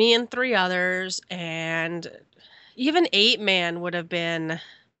it's me and 3 others, and even 8-man would have been,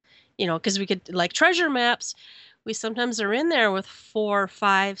 because we could, like treasure maps, we sometimes are in there with 4,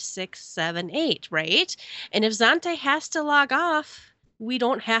 5, 6, 7, 8, right? And if Zante has to log off, we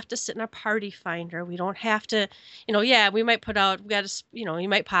don't have to sit in a party finder. We don't have to, we might put out, you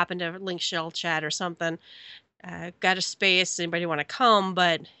might pop into Link Shell chat or something. Got a space, anybody want to come?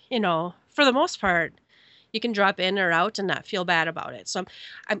 But, for the most part, you can drop in or out and not feel bad about it. So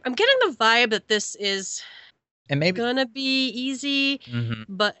I'm getting the vibe that this is gonna be easy,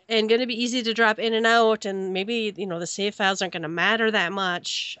 and gonna be easy to drop in and out, and maybe the save files aren't gonna matter that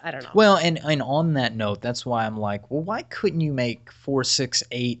much. I don't know. Well, and on that note, that's why I'm like, well, why couldn't you make 4, 6,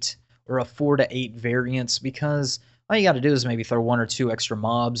 8 or a 4 to 8 variants? Because all you got to do is maybe throw 1 or 2 extra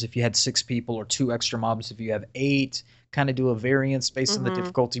mobs if you had 6 people, or 2 extra mobs if you have 8. Kind of do a variance based on the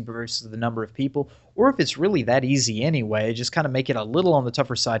difficulty versus the number of people. Or if it's really that easy anyway, just kind of make it a little on the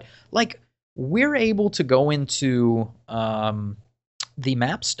tougher side. Like, we're able to go into the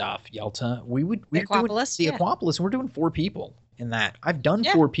map stuff, Yelta. We're doing the Aquapolis, and we're doing 4 people in that. I've done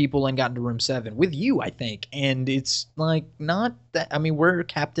 4 people and gotten to room 7 with you, I think. And it's like not that, I mean, we're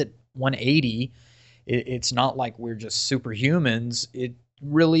capped at 180. It's not like we're just superhumans. It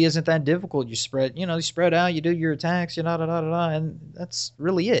really isn't that difficult. You spread out, you do your attacks, you da da da da, da, and that's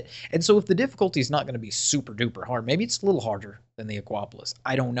really it. And so if the difficulty is not going to be super duper hard, maybe it's a little harder than the Aquapolis.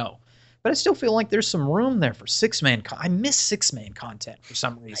 I don't know. But I still feel like there's some room there for I miss 6-man content for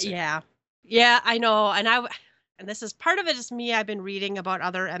some reason. Yeah. Yeah, I know. And this is part of it is me. I've been reading about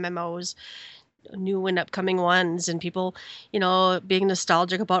other MMOs, new and upcoming ones, and people, being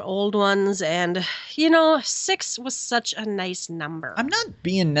nostalgic about old ones. And, 6 was such a nice number. I'm not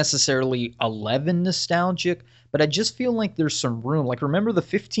being necessarily 11 nostalgic, but I just feel like there's some room. Like, remember the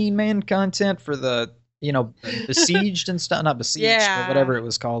 15-man content for the, besieged and stuff? Not besieged, Yeah. but whatever it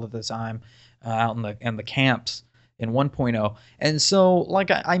was called at the time, out in the camps in 1.0. And so,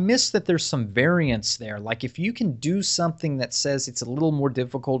 like, I miss that there's some variance there. Like, if you can do something that says it's a little more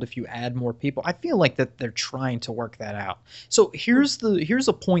difficult if you add more people, I feel like that they're trying to work that out. So here's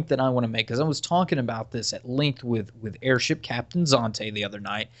a point that I want to make, because I was talking about this at length with Airship Captain Zante the other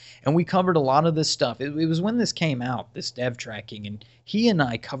night, and we covered a lot of this stuff. It was when this came out, this dev tracking, and he and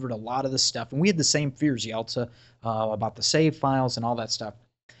I covered a lot of this stuff, and we had the same fears, Yelta, about the save files and all that stuff.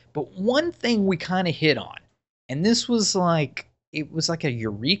 But one thing we kind of hit on, and this was like, it was like a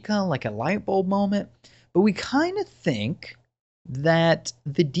eureka, like a light bulb moment. But we kind of think that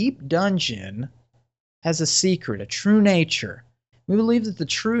the Deep Dungeon has a secret, a true nature. We believe that the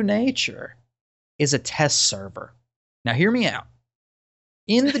true nature is a test server. Now, hear me out.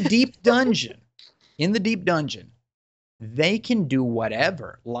 In the Deep Dungeon, they can do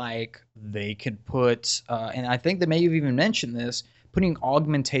whatever. Like, they could put, and I think they may have even mentioned this, putting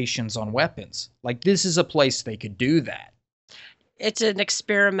augmentations on weapons. Like, this is a place they could do that. It's an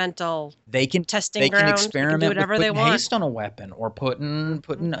experimental testing ground. They can experiment with putting haste on a weapon, or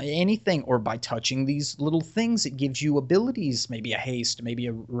putting anything, or by touching these little things, it gives you abilities, maybe a haste, maybe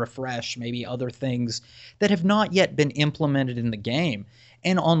a refresh, maybe other things that have not yet been implemented in the game.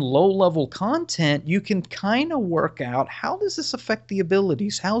 And on low-level content, you can kind of work out, how does this affect the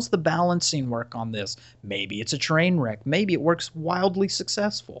abilities? How's the balancing work on this? Maybe it's a train wreck. Maybe it works wildly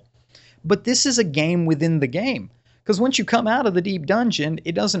successful. But this is a game within the game. Because once you come out of the Deep Dungeon,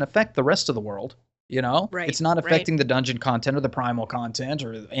 it doesn't affect the rest of the world. Right, it's not affecting the dungeon content or the primal content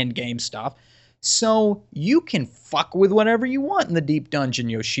or end-game stuff. So you can fuck with whatever you want in the Deep Dungeon,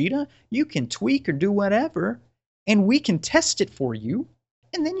 Yoshida. You can tweak or do whatever, and we can test it for you.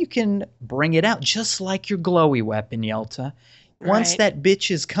 And then you can bring it out, just like your glowy weapon, Yelta. Once that bitch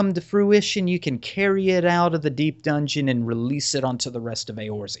has come to fruition, you can carry it out of the Deep Dungeon and release it onto the rest of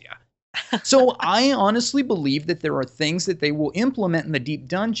Eorzea. So I honestly believe that there are things that they will implement in the Deep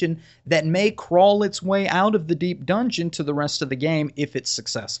Dungeon that may crawl its way out of the Deep Dungeon to the rest of the game if it's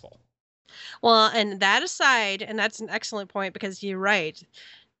successful. Well, and that aside, and that's an excellent point, because you're right.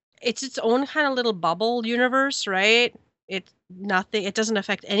 It's its own kind of little bubble universe, right? It doesn't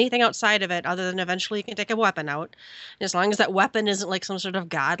affect anything outside of it, other than eventually you can take a weapon out. And as long as that weapon isn't like some sort of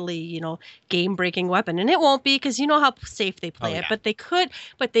godly, game-breaking weapon. And it won't be, because you know how safe they play it. But they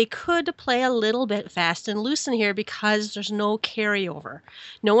could play a little bit fast and loose in here, because there's no carryover.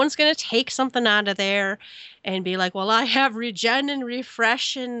 No one's going to take something out of there and be like, well, I have regen and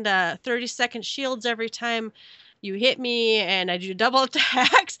refresh and 30-second shields every time you hit me, and I do double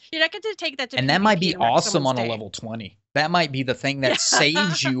attacks. You're not going to take that to and PvP, that might be awesome on a level 20. That might be the thing that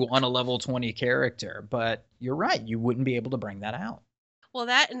saves you on a level 20 character. But you're right. You wouldn't be able to bring that out. Well,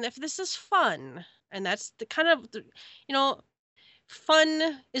 and if this is fun, and that's the kind of,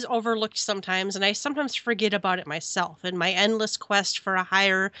 fun is overlooked sometimes, and I sometimes forget about it myself in my endless quest for a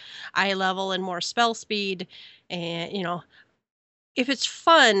higher eye level and more spell speed. And, if it's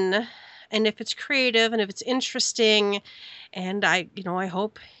fun, and if it's creative, and if it's interesting, and I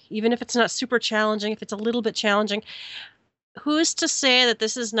hope, even if it's not super challenging, if it's a little bit challenging, who's to say that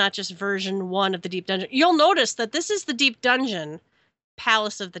this is not just version 1 of the Deep Dungeon? You'll notice that this is the Deep Dungeon,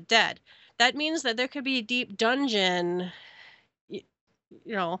 Palace of the Dead. That means that there could be a Deep Dungeon,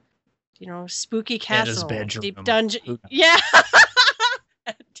 spooky castle. At his bedroom. Deep Dungeon. Yeah.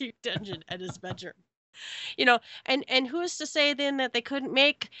 Deep Dungeon at his bedroom. And who's to say then that they couldn't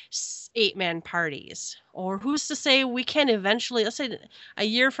make 8-man parties? Or who's to say we can eventually, let's say a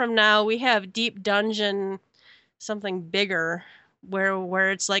year from now, we have Deep Dungeon, something bigger,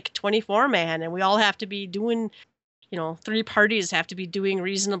 where it's like 24-man, and we all have to be doing, 3 parties have to be doing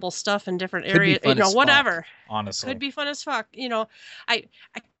reasonable stuff in different areas, whatever. Fuck, honestly. Could be fun as fuck.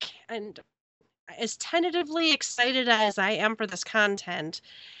 And as tentatively excited as I am for this content,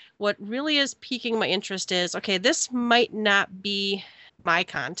 what really is piquing my interest is, okay, this might not be my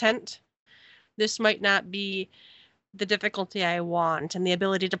content. This might not be the difficulty I want and the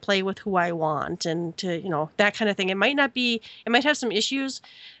ability to play with who I want and to, that kind of thing. It might not be, it might have some issues,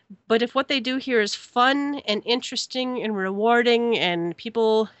 but if what they do here is fun and interesting and rewarding and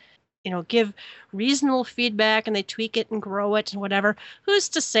people, give reasonable feedback and they tweak it and grow it and whatever, who's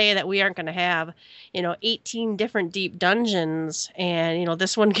to say that we aren't going to have, 18 different deep dungeons and,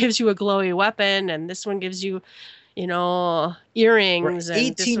 this one gives you a glowy weapon and this one gives you earrings and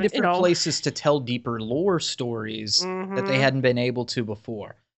 18 different places to tell deeper lore stories that they hadn't been able to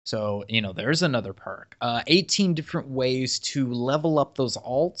before. So, there's another perk. 18 different ways to level up those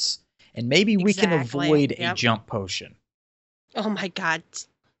alts, and maybe we can avoid a jump potion. Oh my God.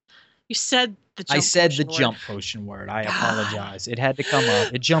 You said the jump potion I said the word. Jump potion word. I apologize. It had to come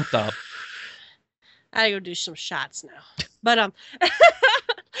up. It jumped up. I gotta go do some shots now. But,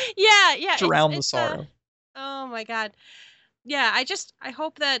 yeah. Drown the sorrow. Oh my God. Yeah, I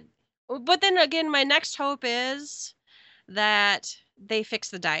hope that, but then again, my next hope is that they fix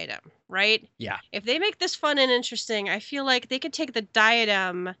the diadem, right? Yeah. If they make this fun and interesting, I feel like they could take the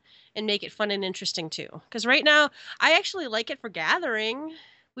diadem and make it fun and interesting too. Because right now, I actually like it for gathering.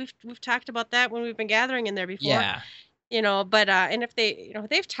 We've talked about that when we've been gathering in there before. Yeah. But and if they,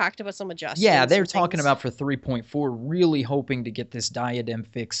 they've talked about some adjustments. Yeah, they're talking about for 3.4, really hoping to get this diadem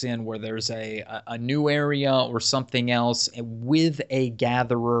fix in where there's a new area or something else with a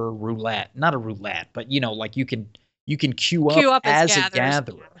gatherer roulette. Not a roulette, but like you can queue up as a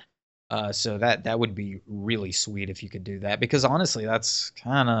gatherer. So that would be really sweet if you could do that, because honestly, that's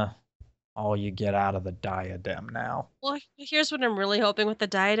kind of all you get out of the diadem now. Well, here's what I'm really hoping with the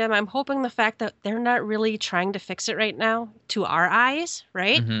diadem. I'm hoping the fact that they're not really trying to fix it right now to our eyes,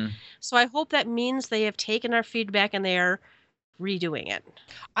 right? Mm-hmm. So I hope that means they have taken our feedback and they are redoing it.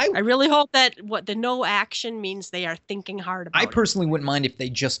 I really hope that what the no action means they are thinking hard about it. I personally wouldn't mind if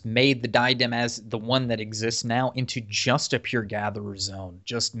they just made the diadem as the one that exists now into just a pure gatherer zone.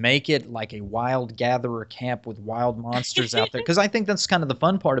 Just make it like a wild gatherer camp with wild monsters out there. Because I think that's kind of the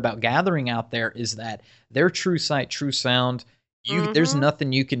fun part about gathering out there is that they're true sight, true sound. There's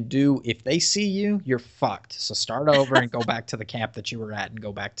nothing you can do. If they see you, you're fucked. So start over and go back to the camp that you were at and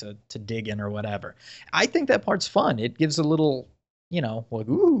go back to digging or whatever. I think that part's fun. It gives a little, like,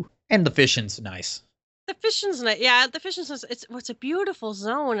 ooh. And the fishing's nice. The fishing's nice. Yeah, the fishing's nice. It's a beautiful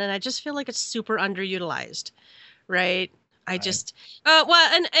zone, and I just feel like it's super underutilized, right?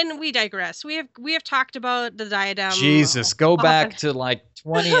 And we digress. We have talked about the diadem. Jesus, go back to like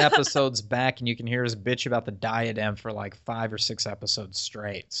 20 episodes back and you can hear us bitch about the diadem for like 5 or 6 episodes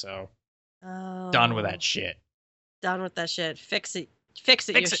straight. So done with that shit. Done with that shit. Fix it,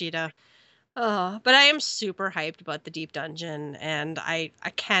 Yoshida. Oh, but I am super hyped about the deep dungeon, and I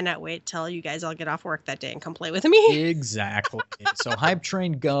cannot wait till you guys all get off work that day and come play with me. Exactly. So hype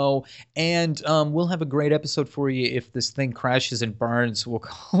train go, and we'll have a great episode for you if this thing crashes and burns. We'll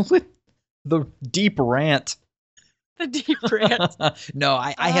call it the Deep Rant. The Deep Rant. No,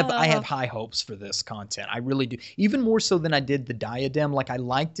 I have high hopes for this content. I really do. Even more so than I did the diadem. Like, I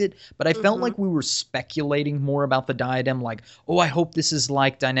liked it, but I felt like we were speculating more about the diadem. Like, oh, I hope this is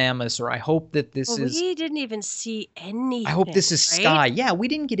like Dynamis, or I hope that this is... We didn't even see anything. I hope this is Sky. Yeah, we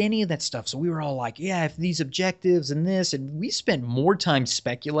didn't get any of that stuff. So we were all like, yeah, if these objectives and this, and we spent more time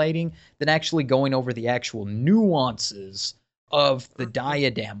speculating than actually going over the actual nuances of the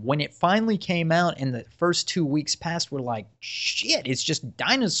diadem. When it finally came out and the first 2 weeks passed, we're like, shit, it's just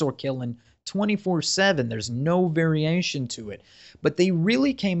dinosaur killing 24/7. There's no variation to it. But they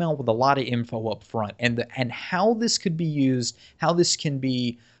really came out with a lot of info up front, and how this could be used, how this can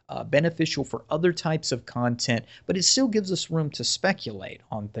be beneficial for other types of content, but it still gives us room to speculate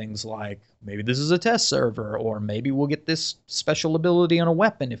on things like maybe this is a test server, or maybe we'll get this special ability on a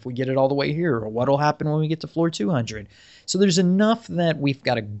weapon if we get it all the way here, or what'll happen when we get to floor 200. So there's enough that we've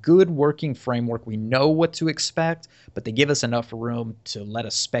got a good working framework. We know what to expect, but they give us enough room to let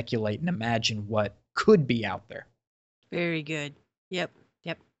us speculate and imagine what could be out there. Very good. Yep.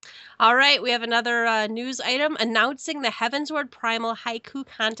 All right, we have another news item announcing the Heavensward Primal Haiku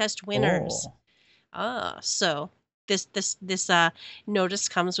Contest winners. So this notice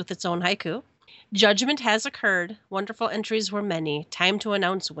comes with its own haiku. Judgment has occurred. Wonderful entries were many. Time to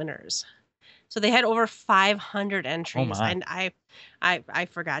announce winners. So they had over 500 entries, and I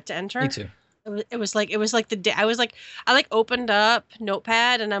forgot to enter. Me too. It was like the day I opened up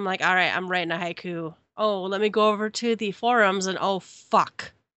Notepad and I'm like, all right, I'm writing a haiku. Oh, let me go over to the forums and oh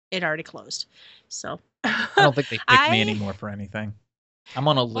fuck, it already closed. So I don't think they pick me anymore for anything. I'm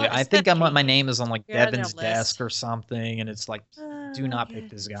on a list. I think my name is on like Devin's desk or something, and it's like, do not pick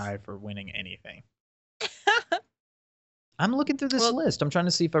this guy for winning anything. I'm looking through this list. I'm trying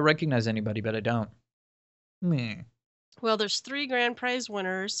to see if I recognize anybody, but I don't. Well, there's 3 grand prize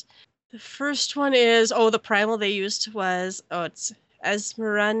winners. The first one is, the primal they used was, it's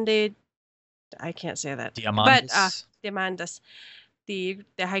Esmeralda. I can't say that. But Diamandis. Diamandis. The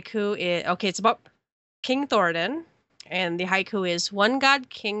haiku is, okay, it's about King Thoradin. And the haiku is, one god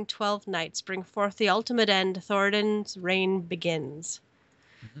king, 12 knights, bring forth the ultimate end. Thoradin's reign begins.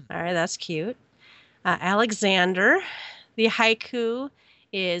 Mhm. All right, that's cute. Alexander. The haiku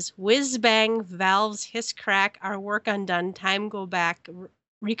is, whiz bang, valves hiss crack, our work undone, time go back,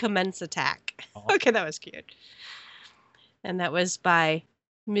 recommence attack. Oh. Okay, that was cute. And that was by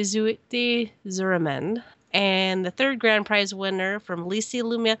Mizuti Zuramend. And the third grand prize winner from Lisi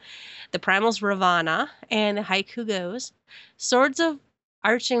Lumia, the Primal's Ravana. And the haiku goes, swords of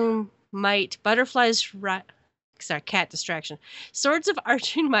arching might, butterflies cat distraction. Swords of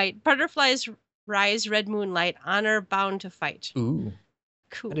arching might, butterflies rise, red moonlight, honor bound to fight. Ooh.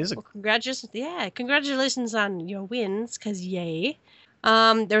 Cool. That is Well, congratulations. Yeah, congratulations on your wins, because yay.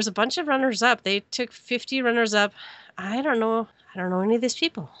 There's a bunch of runners-up. They took 50 runners-up. I don't know any of these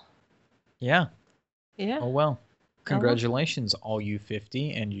people. Yeah. Yeah. Oh, well. Congratulations, all you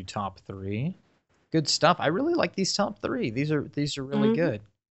 50 and you top 3. Good stuff. I really like these top 3. These are really good.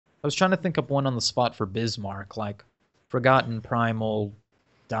 I was trying to think up one on the spot for Bismarck, like Forgotten Primal,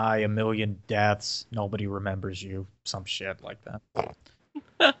 die a million deaths, nobody remembers you, some shit like that.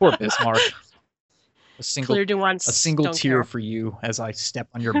 Poor Bismarck. A single tear for you as I step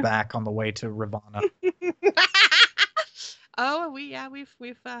on your back on the way to Ravana.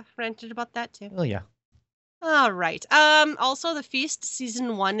 We've ranted about that too. Oh yeah. All right. Also the Feast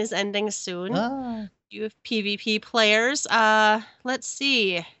season 1 is ending soon. You have PvP players. Let's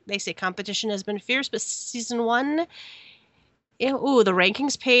see. They say competition has been fierce, but season 1. The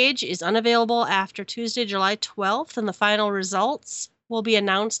rankings page is unavailable after Tuesday, July 12th, and the final results will be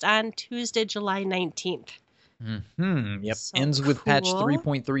announced on Tuesday, July 19th. Yep. So ends with patch cool.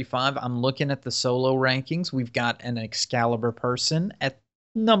 3.35. I'm looking at the solo rankings. We've got an Excalibur person at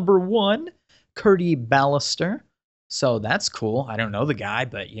number 1, Curdy Ballister. So that's cool. I don't know the guy,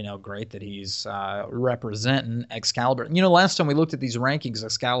 but, great that he's representing Excalibur. Last time we looked at these rankings,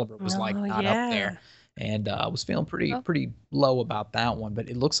 Excalibur was not up there. And I was feeling pretty low about that one. But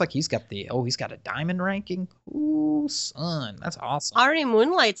it looks like he's got a diamond ranking. Ooh, son. That's awesome. Ari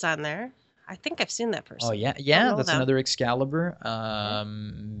Moonlight's on there. I think I've seen that person. Oh, yeah. Yeah, that's another Excalibur.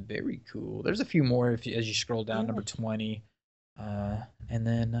 Very cool. There's a few more as you scroll down, number 20. And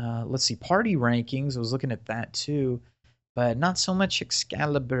then let's see, party rankings. I was looking at that too, but not so much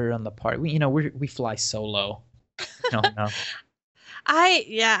Excalibur on the party. We fly solo. No.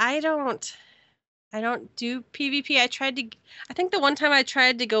 I don't do PvP. I think the one time I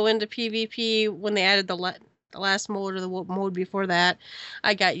tried to go into PvP when they added the last mode or the mode before that,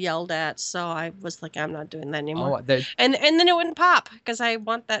 I got yelled at. So I was like, I'm not doing that anymore. And then it wouldn't pop because I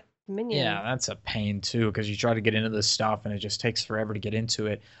want that minion. Yeah, that's a pain too because you try to get into this stuff and it just takes forever to get into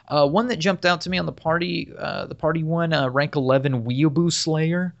it. One that jumped out to me on the party one, rank 11 Weeaboo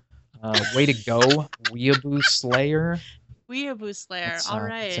Slayer. Way to go, Weeaboo Slayer. Weeaboo Slayer. All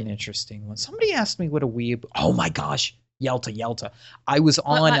right. That's an interesting one. Somebody asked me what a weeaboo. Oh my gosh, Yelta. I was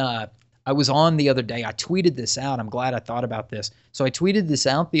on the other day. I tweeted this out. I'm glad I thought about this. So I tweeted this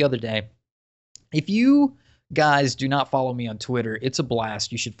out the other day. If you guys do not follow me on Twitter, it's a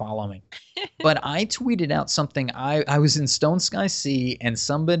blast. You should follow me. But I tweeted out something. I was in Stone Sky Sea and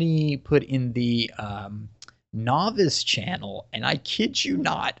somebody put in the novice channel, and I kid you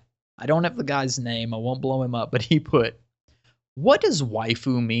not, I don't have the guy's name. I won't blow him up, but he put, what does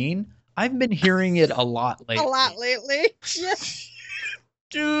waifu mean? I've been hearing it a lot lately. Yes.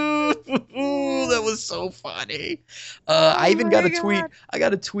 Dude, that was so funny. I even got a tweet. I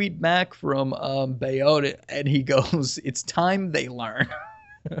got a tweet back from Bayota, and he goes, "It's time they learn."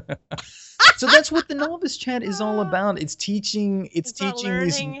 So that's what the novice chat is all about. It's teaching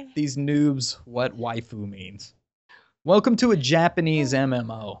these noobs what waifu means. Welcome to a Japanese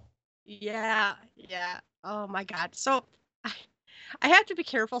MMO. Yeah. Oh my god. So I have to be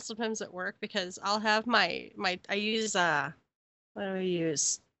careful sometimes at work because I'll have I use what do I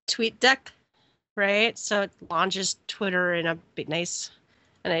use? TweetDeck, right? So it launches Twitter in a nice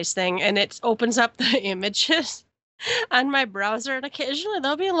thing, and it opens up the images on my browser, and occasionally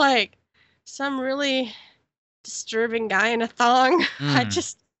there'll be like some really disturbing guy in a thong. I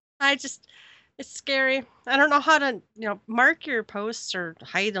just, it's scary. I don't know how to, mark your posts or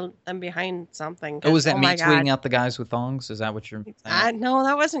hide them behind something. Oh, was that me tweeting out the guys with thongs? Is that what you're saying? No,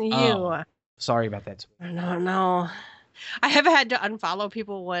 that wasn't you. Oh, sorry about that. No. I have had to unfollow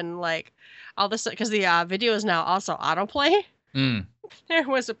people when all this, because the video is now also autoplay. There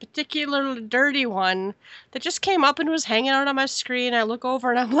was a particularly dirty one that just came up and was hanging out on my screen. I look over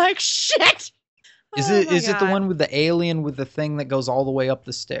and I'm like, shit! Is Oh it my is it the God. one with the alien with the thing that goes all the way up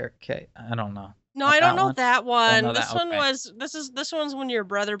the staircase? I don't know. No, Not I don't that know one? that one. know This that? one Okay. was this one's when your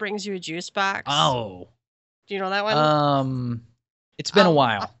brother brings you a juice box. Oh. Do you know that one? It's been a I'll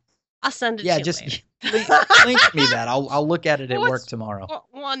while. I'll send it Yeah, to you just later. link me that. I'll look at it at work tomorrow.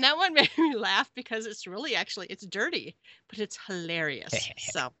 Well, and that one made me laugh because it's really it's dirty, but it's hilarious.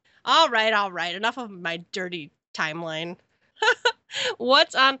 So, all right. Enough of my dirty timeline.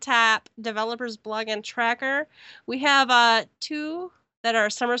 What's on tap? Developers blog and tracker. We have 2 that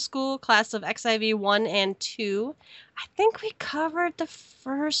are summer school, class of XIV 1 and 2. I think we covered the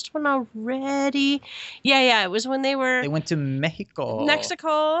first one already. Yeah, it was when they were They went to Mexico.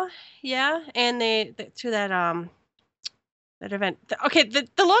 Yeah, and they to that event. Okay, the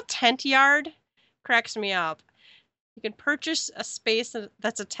little tent yard cracks me up. You can purchase a space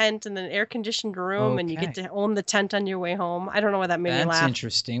that's a tent in an air-conditioned room, and you get Okay. to own the tent on your way home. I don't know why that made me laugh. That's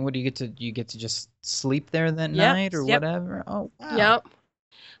interesting. What do you get to just sleep there that Yep, night or yep. whatever? Oh, wow. Yep.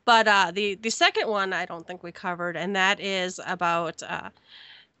 But the second one I don't think we covered, and that is about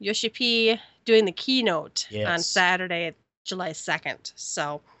Yoshi P doing the keynote on Yes. Saturday, July 2nd.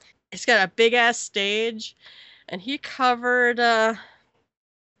 So it's got a big ass stage, and he covered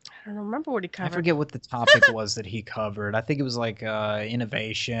I don't remember what he I covered. forget what the topic was that he covered. I think it was like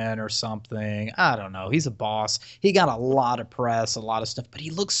innovation or something. I don't know. He's a boss. He got a lot of press, a lot of stuff, but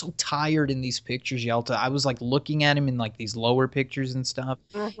he looks so tired in these pictures, Yelta. I was like looking at him in like these lower pictures and stuff,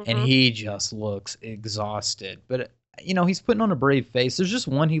 and he just looks exhausted. But you know, he's putting on a brave face. There's just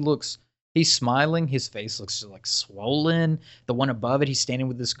one he's smiling. His face looks just like swollen. The one above it, he's standing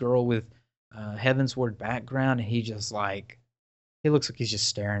with this girl with Heavensward background, and he just like he looks like he's just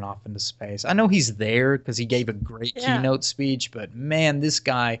staring off into space. I know he's there because he gave a great keynote speech, but man, this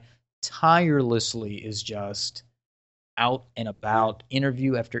guy tirelessly is just out and about,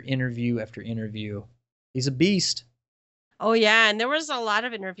 interview after interview after interview. He's a beast. Oh yeah, and there was a lot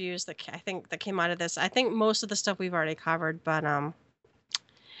of interviews that I think that came out of this. I think most of the stuff we've already covered, but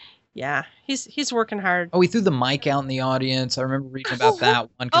yeah, he's working hard. Oh, he threw the mic out in the audience. I remember reading about that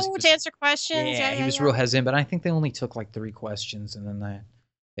one. To answer questions. Yeah, he was real hesitant, but I think they only took like 3 questions, and then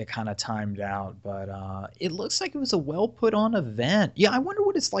they kind of timed out. But it looks like it was a well put on event. Yeah, I wonder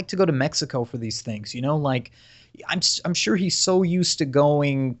what it's like to go to Mexico for these things. You know, like I'm sure he's so used to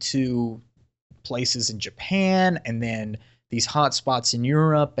going to places in Japan and then these hot spots in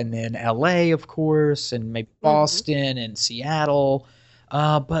Europe and then LA, of course, and maybe Boston and Seattle.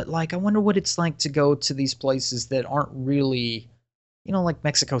 But like, I wonder what it's like to go to these places that aren't really, you know, like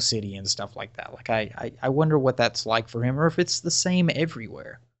Mexico City and stuff like that. Like, I wonder what that's like for him, or if it's the same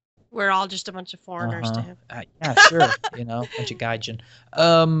everywhere. We're all just a bunch of foreigners to him. Yeah, sure. You know, bunch of gaijin.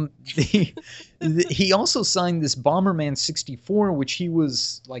 He also signed this Bomberman 64, which he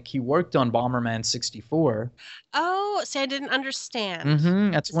worked on Bomberman 64. Oh, see, I didn't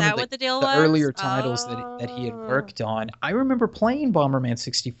understand. That's one of what the deal was? earlier titles that he had worked on. I remember playing Bomberman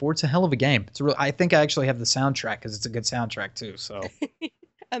 64. It's a hell of a game. I think I actually have the soundtrack because it's a good soundtrack too. So,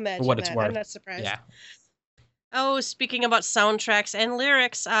 imagine for what it's worth. I'm not surprised. Yeah. Oh, speaking about soundtracks and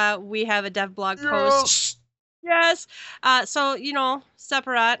lyrics, we have a dev blog post. Yes. So, you know,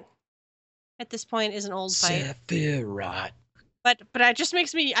 Sephiroth at this point is an old fight. Sephiroth. But I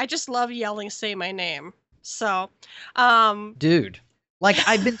just love yelling "Say my name." So, dude, like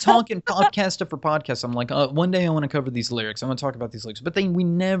I've been talking podcast after podcast. I'm like, one day I want to cover these lyrics. I want to talk about these lyrics. But then we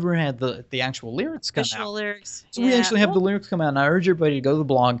never had the actual lyrics come out. Lyrics. So we actually have the lyrics come out, and I urge everybody to go to the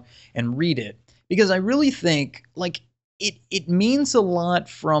blog and read it. Because I really think, like, it means a lot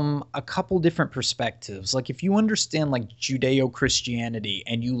from a couple different perspectives. Like, if you understand, like, Judeo-Christianity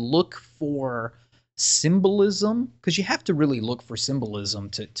and you look for symbolism, because you have to really look for symbolism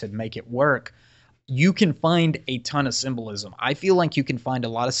to make it work, you can find a ton of symbolism. I feel like you can find a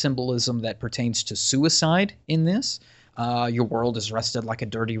lot of symbolism that pertains to suicide in this. Your world is rusted like a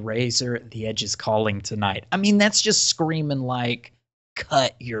dirty razor. The edge is calling tonight. I mean, that's just screaming like,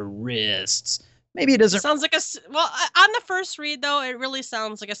 cut your wrists. Maybe it doesn't. Sounds like on the first read though, it really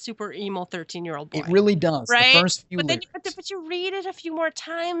sounds like a super emo 13-year-old boy. It really does. Right? The first few but you read it a few more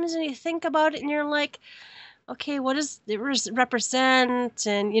times and you think about it and you're like, okay, what does it represent,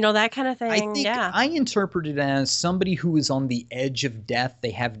 and that kind of I thing. think Yeah. I interpret it as somebody who is on the edge of death.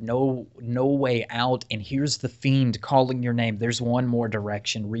 They have no way out, and here's the fiend calling your name. There's one more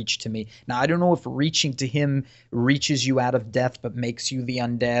direction. Reach to me. Now I don't know if reaching to him reaches you out of death, but makes you the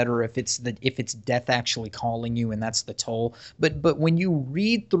undead, or if it's death actually calling you, and that's the toll. But when you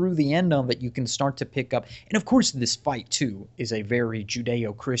read through the end of it, you can start to pick up. And of course, this fight too is a very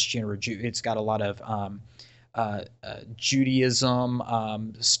Judeo-Christian, or it's got a lot of Judaism,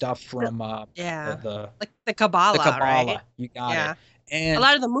 stuff from Yeah. the Like the the Kabbalah, right? Kabbalah. You got it. Yeah. A And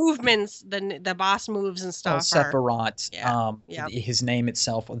lot of the movements, the boss moves and well, stuff are. Sephiroth, Yeah. Yeah. his name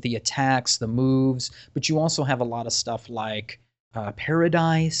itself, the attacks, the moves, but you also have a lot of stuff like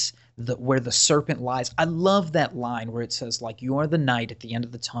Paradise, where the serpent lies. I love that line where it says, like, you are the night at the end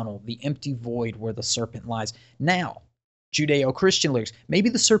of the tunnel, the empty void where the serpent lies. Now, Judeo-Christian lyrics. Maybe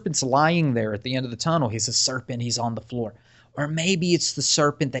the serpent's lying there at the end of the tunnel. He's a serpent. He's on the floor. Or maybe it's the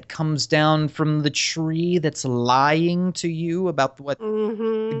serpent that comes down from the tree that's lying to you about what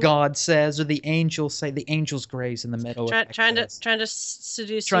Mm-hmm. God says, or the angels say. The angels graze in the meadow of Exodus. Trying to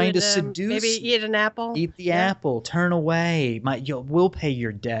seduce Trying you to to maybe seduce you. eat an apple. Eat the Yeah. apple, turn away. We'll pay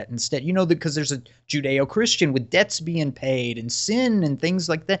your debt instead. Because there's a Judeo-Christian with debts being paid and sin and things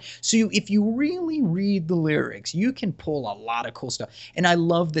like that. So if you really read the lyrics, you can pull a lot of cool stuff. And I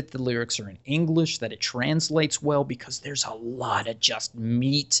love that the lyrics are in English, that it translates well, because there's a lot of just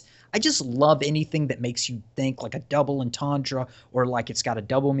meat. I just love anything that makes you think, like a double entendre, or like it's got a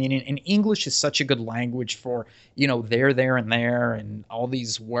double meaning. And English is such a good language for, there, and there, and all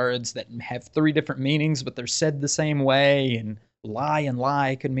these words that have three different meanings, but they're said the same way. And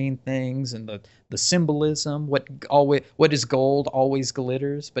lie could mean things, and the symbolism, what is gold always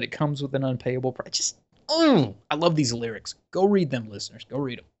glitters, but it comes with an unpayable price. I love these lyrics. Go read them, listeners. Go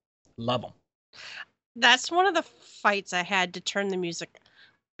read them. Love them. That's one of the fights I had to turn the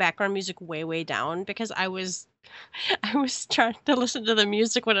background music way down, because I was trying to listen to the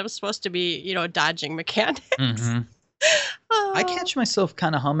music when I'm supposed to be, dodging mechanics. Mm-hmm. I catch myself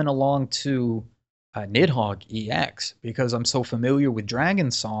kind of humming along to Nidhogg EX, because I'm so familiar with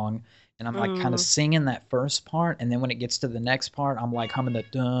Dragon Song, and I'm like kind of singing that first part, and then when it gets to the next part, I'm like humming the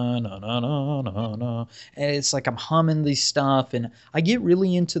dun dun dun dun dun dun, and it's like I'm humming these stuff, and I get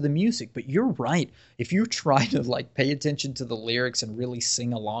really into the music. But you're right, if you try to like pay attention to the lyrics and really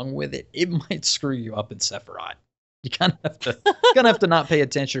sing along with it, it might screw you up in Sephiroth. You kind of have to not pay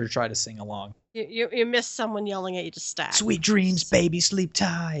attention or try to sing along. You miss someone yelling at you to stack. Sweet dreams, baby, sleep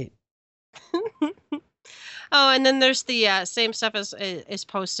tight. Oh, and then there's the same stuff is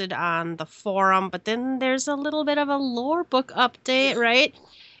posted on the forum, but then there's a little bit of a lore book update, right?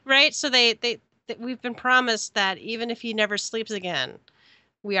 Right. So we've been promised that even if he never sleeps again,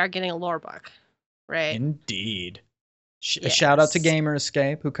 we are getting a lore book, right? Indeed. A Yes. shout out to Gamer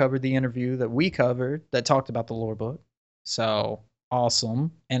Escape, who covered the interview that we covered that talked about the lore book. So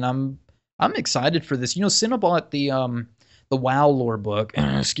awesome, and I'm excited for this. Cinnabot, the WoW lore book.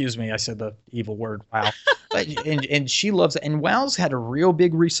 Excuse me, I said the evil word WoW. and she loves it. And WoW's had a real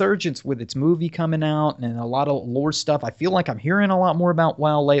big resurgence with its movie coming out and a lot of lore stuff. I feel like I'm hearing a lot more about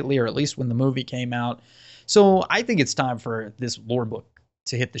WoW lately, or at least when the movie came out. So I think it's time for this lore book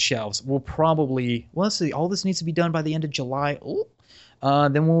to hit the shelves. We'll probably, let's see, all this needs to be done by the end of July.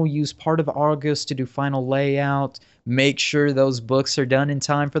 Then we'll use part of August to do final layout. Make sure those books are done in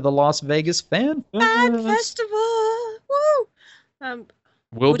time for the Las Vegas Fan Festival. Woo!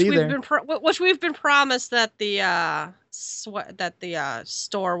 We'll be there. Which we've been promised that the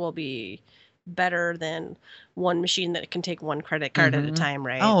store will be better than one machine that can take one credit card at a time,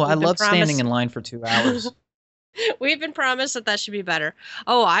 right? Oh, I love standing in line for 2 hours. We've been promised that should be better.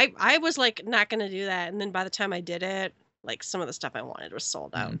 Oh, I was like not gonna do that, and then by the time I did it, like some of the stuff I wanted was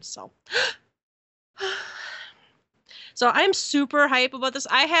sold out. So I'm super hype about this.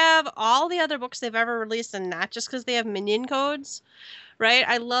 I have all the other books they've ever released, and not just because they have minion codes, right?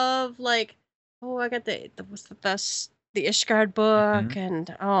 I love I got the Ishgard book,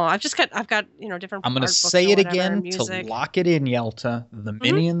 and I've got different. I'm gonna say it again to lock it in, Yelta. The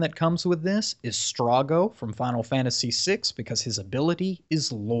minion that comes with this is Strago from Final Fantasy VI, because his ability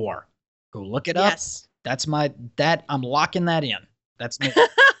is lore. Go look it up. That's I'm locking that in. That's me.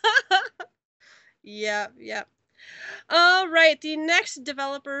 Yep. All right, the next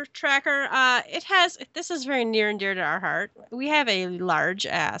developer tracker, this is very near and dear to our heart. We have a large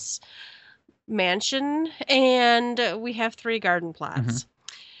ass mansion, and we have 3 garden plots.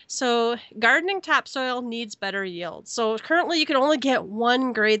 So gardening topsoil needs better yield. So currently you can only get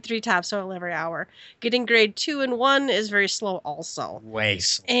one grade 3 topsoil every hour. Getting grade 2 and 1 is very slow also. Way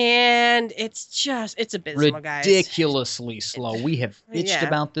slow. And it's abysmal, guys. Ridiculously slow. We have bitched Yeah.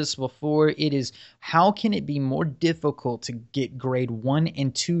 about this before. It is, how can it be more difficult to get grade 1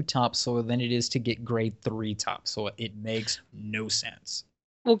 and 2 topsoil than it is to get grade 3 topsoil? It makes no sense.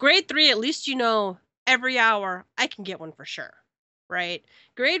 Well, grade 3, at least you know every hour I can get one for sure. Right?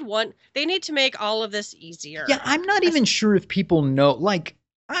 Grade 1, they need to make all of this easier. Yeah, I'm not even sure if people know. Like,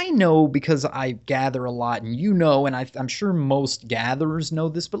 I know because I gather a lot, and you know, and I'm sure most gatherers know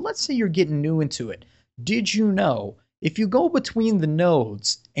this, but let's say you're getting new into it. Did you know if you go between the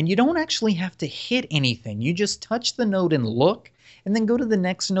nodes and you don't actually have to hit anything, you just touch the node and look, and then go to the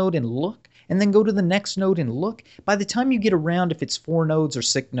next node and look, and then go to the next node and look. By the time you get around, if it's 4 nodes or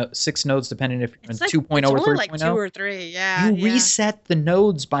 6 nodes, depending if you're in It's like, 2.0 it's or only 3.0, like 2 or 3. Yeah. you yeah. reset the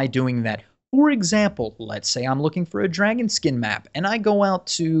nodes by doing that. For example, let's say I'm looking for a dragon skin map and I go out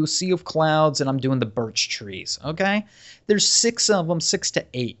to Sea of Clouds and I'm doing the birch trees, okay? There's 6 of them, 6 to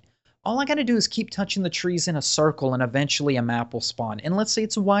 8. All I gotta do is keep touching the trees in a circle and eventually a map will spawn. And let's say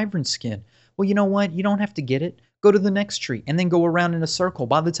it's a wyvern skin. Well, you know what? You don't have to get it. Go to the next tree and then go around in a circle.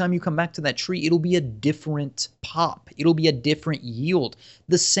 By the time you come back to that tree, it'll be a different pop. It'll be a different yield.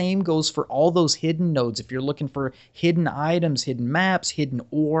 The same goes for all those hidden nodes. If you're looking for hidden items, hidden maps, hidden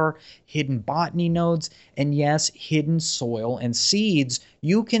ore, hidden botany nodes, and yes, hidden soil and seeds,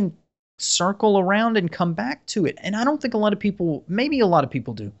 you can circle around and come back to it. And I don't think a lot of people, maybe a lot of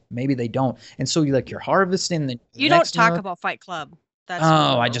people do, maybe they don't. And so you like you're harvesting the You don't next talk node. about Fight Club. That's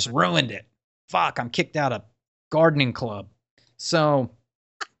Oh, I just ruined it. Fuck, I'm kicked out of gardening club. So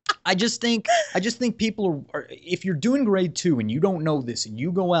I just think people are, if you're doing grade 2 and you don't know this and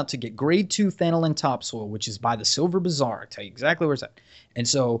you go out to get grade 2 Thanalan topsoil, which is by the Silver Bazaar, I'll tell you exactly where it's at. And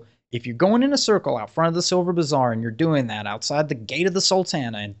so if you're going in a circle out front of the Silver Bazaar and you're doing that outside the gate of the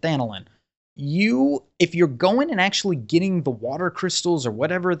Sultana in Thanalan, if you're going and actually getting the water crystals or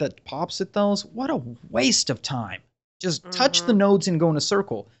whatever that pops at those, what a waste of time. Just touch the nodes and go in a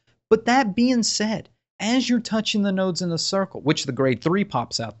circle. But that being said, as you're touching the nodes in the circle, which the grade 3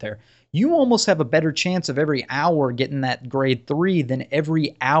 pops out there, you almost have a better chance of every hour getting that grade 3 than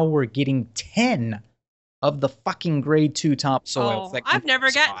every hour getting 10 of the fucking grade 2 topsoil. Oh, I've never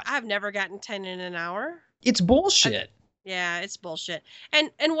gotten 10 in an hour. It's bullshit. Yeah, it's bullshit.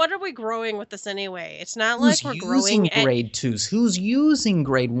 And what are we growing with this anyway? It's not Who's like we're using growing grade 2s? Who's using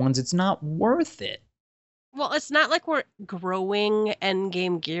grade 1s? It's not worth it. Well, it's not like we're growing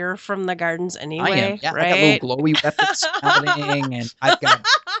endgame gear from the gardens anyway, I am. Yeah, right? I got little glowy weapons spouting, and I've got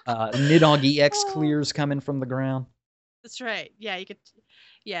Nidhogg EX clears coming from the ground. That's right. Yeah, you could.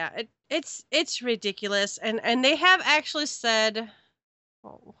 Yeah, it's ridiculous, and they have actually said.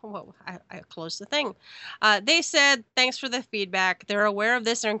 Whoa, I closed the thing. They said thanks for the feedback. They're aware of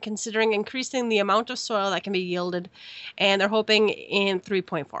this and considering increasing the amount of soil that can be yielded, and they're hoping in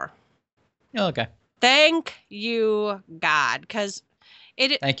 3.4. Okay. Thank you, God, because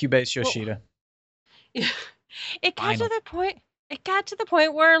Thank you, Base Yoshida. It got to the point. It got to the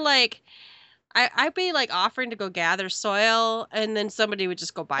point where like I'd be like offering to go gather soil, and then somebody would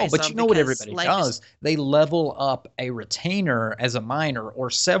just go buy. But you know what everybody does? They level up a retainer as a miner, or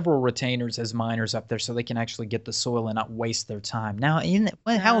several retainers as miners up there, so they can actually get the soil and not waste their time. Now,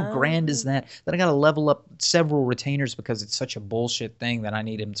 how grand is that? That I got to level up several retainers because it's such a bullshit thing that I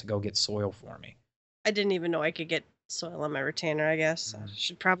need him to go get soil for me. I didn't even know I could get soil on my retainer, I guess. I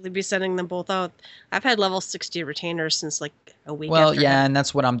should probably be sending them both out. I've had level 60 retainers since like a week Well, after yeah, and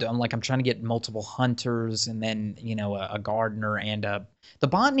that's what I'm doing. Like, I'm trying to get multiple hunters and then, a gardener and the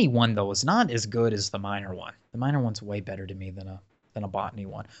botany one, though, is not as good as the miner one. The miner one's way better to me than a botany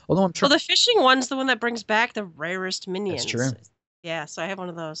one. Although I'm trying. Well, the fishing one's the one that brings back the rarest minions. That's true. Yeah, so I have one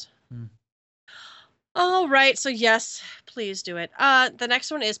of those. Hmm. All right, so yes, please do it. The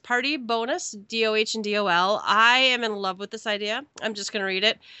next one is Party Bonus, DOH and DOL. I am in love with this idea. I'm just going to read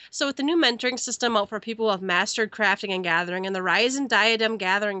it. So with the new mentoring system out for people who have mastered crafting and gathering and the rise in diadem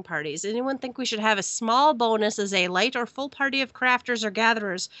gathering parties, anyone think we should have a small bonus as a light or full party of crafters or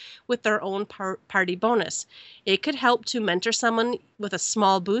gatherers with their own party bonus? It could help to mentor someone with a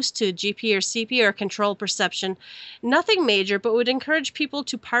small boost to GP or CP or control perception. Nothing major, but would encourage people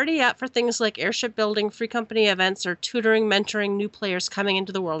to party up for things like airship building, free company events, or tutoring, mentoring new players coming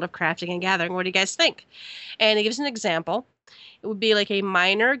into the world of crafting and gathering. What do you guys think? And he gives an example. It would be like a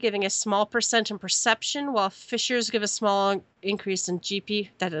miner giving a small percent in perception, while fishers give a small increase in GP.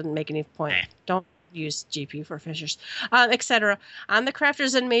 That doesn't make any point. Don't use GP for fishers, etc. On the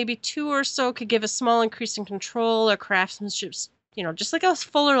crafters, and maybe 2 or so could give a small increase in control or craftsmanship just like a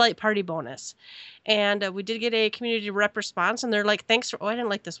fuller light party bonus. And we did get a community rep response, and they're like, I didn't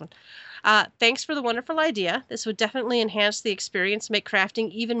like this one. Thanks for the wonderful idea. This would definitely enhance the experience, make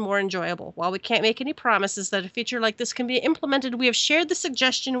crafting even more enjoyable. While we can't make any promises that a feature like this can be implemented, we have shared the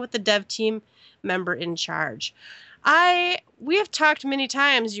suggestion with the dev team member in charge. We have talked many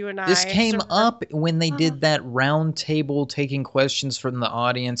times, you and I. This came up when they did that round table taking questions from the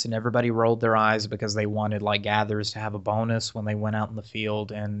audience, and everybody rolled their eyes because they wanted like gatherers to have a bonus when they went out in the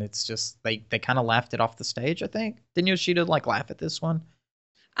field, and it's just they kind of laughed it off the stage. I think didn't Yoshida like laugh at this one?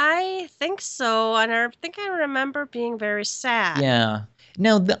 I think so, and I think I remember being very sad. Yeah.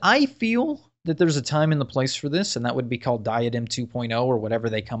 Now I feel that there's a time and the place for this, and that would be called Diadem 2.0 or whatever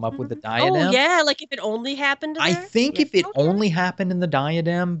they come up with the Diadem. Oh, yeah, like if it only happened there? I think if it only happened in the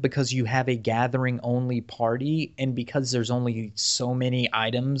Diadem because you have a gathering-only party and because there's only so many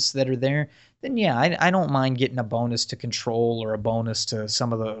items that are there, then yeah, I don't mind getting a bonus to control or a bonus to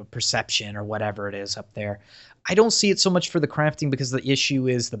some of the perception or whatever it is up there. I don't see it so much for the crafting because the issue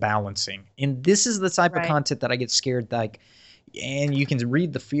is the balancing. And this is the type of content that I get scared like, and you can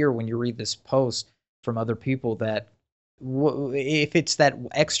read the fear when you read this post from other people that if it's that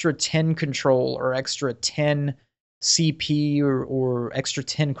extra 10 control or extra 10 CP or extra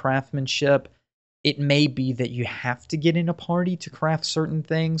 10 craftsmanship, it may be that you have to get in a party to craft certain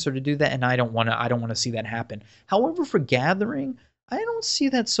things or to do that, and I don't want to see that happen. However, for gathering, I don't see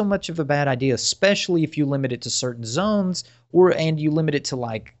that so much of a bad idea, especially if you limit it to certain zones and you limit it to,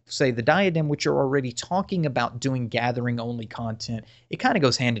 like, say, the Diadem, which you're already talking about doing gathering-only content. It kind of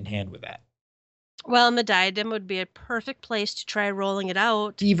goes hand in hand with that. Well, and the Diadem would be a perfect place to try rolling it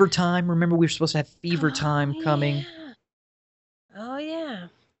out. Fever time. Remember, we were supposed to have Fever time coming. Oh, yeah.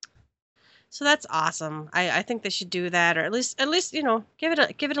 So that's awesome. I think they should do that, or at least give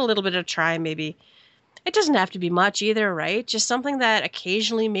it a little bit of a try, maybe. It doesn't have to be much either, right? Just something that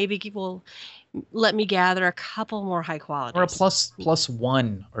occasionally maybe will let me gather a couple more high qualities. Or a plus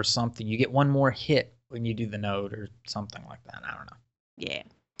one or something. You get one more hit when you do the node or something like that. I don't know. Yeah.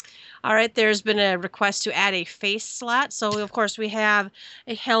 All right, there's been a request to add a face slot. So, of course, we have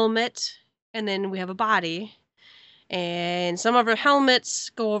a helmet, and then we have a body. And some of our helmets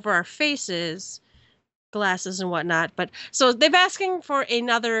go over our faces, glasses and whatnot. But so they've asking for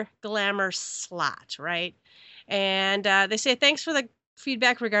another glamour slot, right? And they say, thanks for the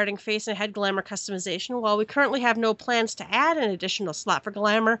feedback regarding face and head glamour customization. While we currently have no plans to add an additional slot for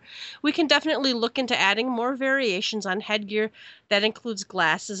glamour, we can definitely look into adding more variations on headgear that includes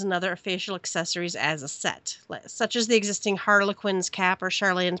glasses and other facial accessories as a set, such as the existing Harlequin's cap or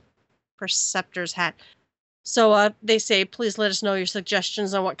Charlene Perceptor's hat. So they say, please let us know your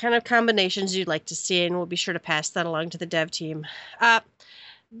suggestions on what kind of combinations you'd like to see, and we'll be sure to pass that along to the dev team.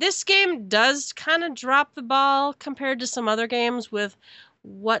 This game does kind of drop the ball compared to some other games with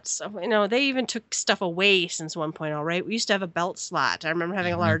they even took stuff away since 1.0, right? We used to have a belt slot. I remember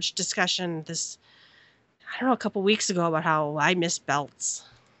having a large discussion a couple weeks ago about how I miss belts.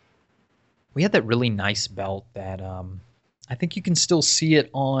 We had that really nice belt that I think you can still see it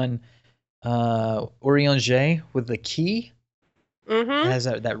on Urianger with the key. It has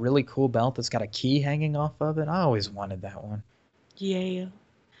that really cool belt that's got a key hanging off of it. I always wanted that one. Yeah.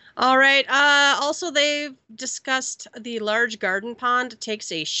 All right. Also, they've discussed the large garden pond. It takes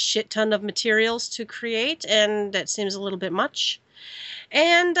a shit ton of materials to create, and that seems a little bit much.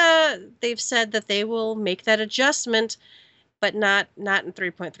 And they've said that they will make that adjustment, but not in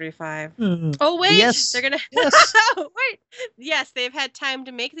 3.35. Oh, wait. Yes. They're going to... Yes. Wait. Yes, they've had time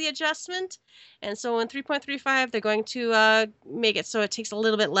to make the adjustment. And so in 3.35, they're going to make it so it takes a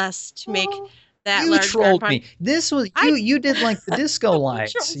little bit less to make... That you trolled me. This was you did like the disco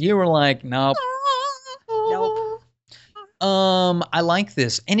lights. You were like, nope. Nope. I like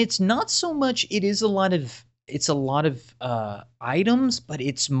this. And it's not so much it's a lot of items, but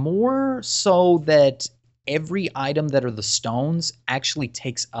it's more so that every item that are the stones actually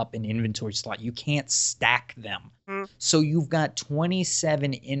takes up an inventory slot. You can't stack them. So you've got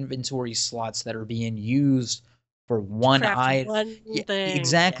 27 inventory slots that are being used for one item.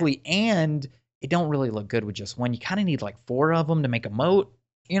 Exactly. Yeah. And it don't really look good with just one. You kind of need like 4 of them to make a moat,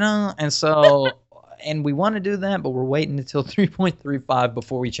 And so, and we want to do that, but we're waiting until 3.35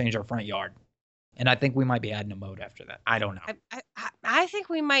 before we change our front yard. And I think we might be adding a moat after that. I don't know. I think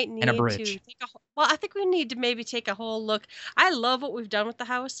we might need to I think we need to maybe take a whole look. I love what we've done with the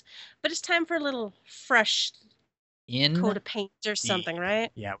house, but it's time for a little fresh coat of paint or something,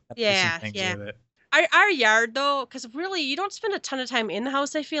 right? Yeah. Yeah. With it. Our yard, though, because really, you don't spend a ton of time in the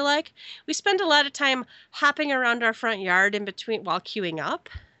house, I feel like. We spend a lot of time hopping around our front yard in between while queuing up,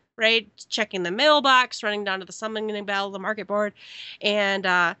 right? Checking the mailbox, running down to the summoning bell, the market board,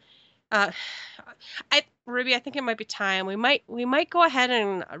 and Ruby, I think it might be time. We might go ahead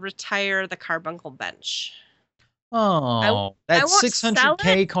and retire the carbuncle bench. Oh, that won't sell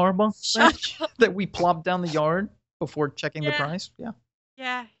 600K carbuncle Shut bench that we plopped down the yard before checking the Yeah. price. Yeah.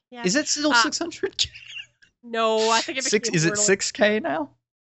 Yeah. Is it still 600K? No, I think it became Is it 6K now?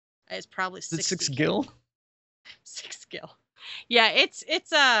 It's probably Is it 60. 6 gil? 6 gil. Yeah, it's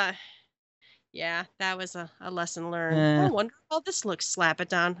yeah, that was a lesson learned. I wonder how this looks. Slap it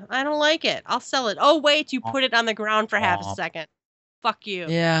down. I don't like it. I'll sell it. Oh wait, you put it on the ground for half a second. Fuck you.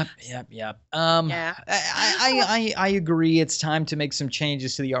 Yeah. Yeah. I agree. It's time to make some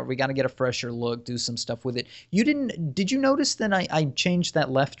changes to the art. We got to get a fresher look, do some stuff with it. Did you notice that I changed that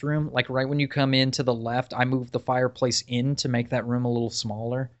left room? Like right when you come in to the left, I moved the fireplace in to make that room a little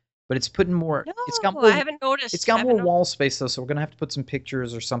smaller. But it's putting more. No, it's got more. I haven't noticed. It's got more wall space though, so we're gonna have to put some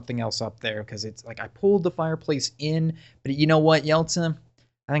pictures or something else up there because it's like I pulled the fireplace in. But you know what, Yeltsin?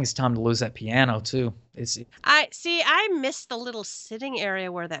 I think it's time to lose that piano too. I miss the little sitting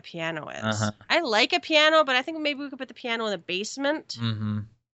area where that piano is. Uh-huh. I like a piano, but I think maybe we could put the piano in the basement. Mm-hmm.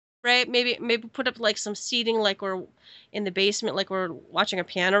 Right? Maybe put up like some seating, like we're in the basement, like we're watching a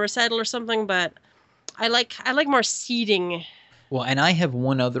piano recital or something. But I like more seating. Well, and I have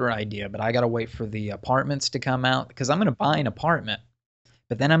one other idea, but I gotta wait for the apartments to come out because I'm gonna buy an apartment,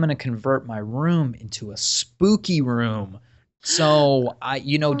 but then I'm gonna convert my room into a spooky room. So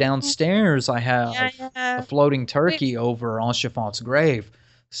downstairs I have a floating turkey over Enchefant's grave.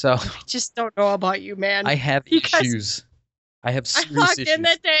 So I just don't know about you, man. I have issues. I have serious I walked issues. in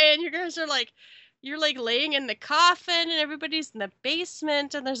that day, and you guys are like, you're like laying in the coffin, and everybody's in the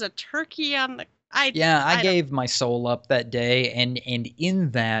basement, and there's a turkey on the. I gave my soul up that day, and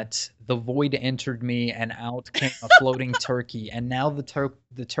in that the void entered me, and out came a floating turkey, and now the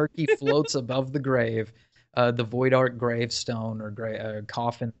turkey floats above the grave. The Void Art gravestone or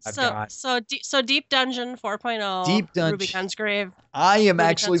coffin I've got. So Deep Dungeon 4.0. Deep Dungeon. Rubicon's grave. I am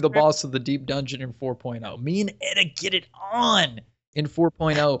actually the boss of the Deep Dungeon in 4.0. Me and Etta get it on in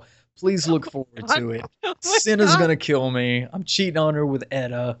 4.0. Please look forward to it. Cinna's gonna kill me. I'm cheating on her with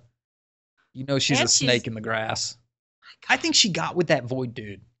Etta. You know she's a snake in the grass. I think she got with that Void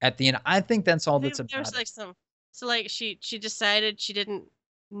dude at the end. I think that's all that's about. There's like she decided she didn't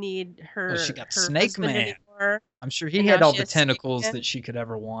need her. She got Snake Man. Anymore. I'm sure he had all the tentacles that she could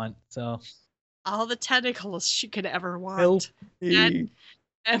ever want. So all the tentacles she could ever want.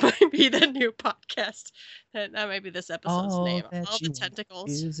 That might be the new podcast. That might be this episode's name. All the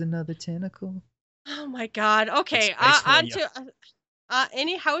tentacles. Is another tentacle. Oh my god. Okay. On to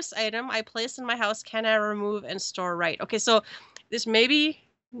any house item I place in my house can I remove and store right? Okay, so this may be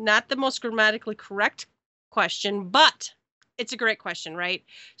not the most grammatically correct question, but it's a great question, right?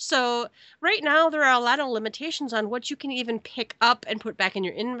 So right now there are a lot of limitations on what you can even pick up and put back in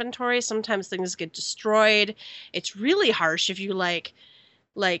your inventory. Sometimes things get destroyed. It's really harsh if you like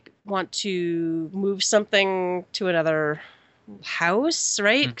want to move something to another house,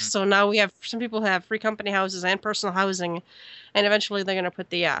 right? Mm-hmm. So now we have some people have free company houses and personal housing, and eventually they're going to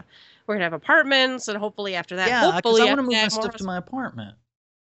put we're going to have apartments, and hopefully after that, because I want to move my stuff to my apartment.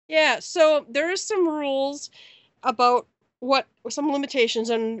 Yeah, so there is some rules about some limitations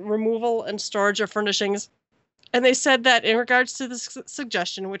on removal and storage of furnishings. And they said that in regards to this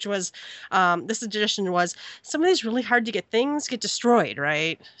suggestion, which was, the suggestion was some of these really hard to get things get destroyed,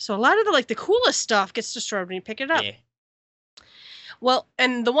 right? So a lot of the coolest stuff gets destroyed when you pick it up. Yeah. Well,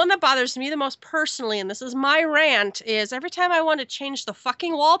 and the one that bothers me the most personally, and this is my rant, is every time I want to change the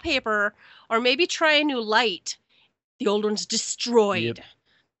fucking wallpaper or maybe try a new light, the old one's destroyed. Yep.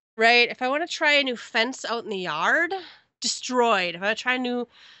 Right? If I want to try a new fence out in the yard, destroyed. If I try a new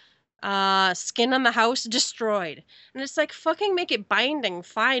skin on the house, destroyed. And it's like, fucking make it binding,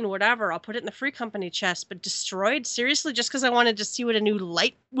 fine, whatever. I'll put it in the free company chest, but destroyed? Seriously? Just because I wanted to see what a new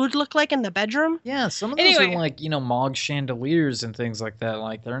light would look like in the bedroom? Yeah, some of those are like, Mog chandeliers and things like that.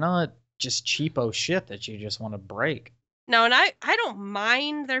 Like, they're not just cheapo shit that you just want to break. No, and I don't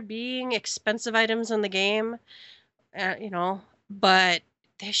mind there being expensive items in the game, but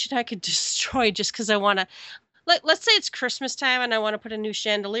I could destroy just because I want to. Let's say it's Christmas time and I want to put a new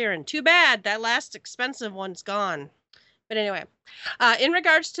chandelier in. Too bad, that last expensive one's gone. But anyway, in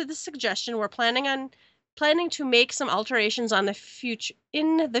regards to the suggestion, we're planning to make some alterations in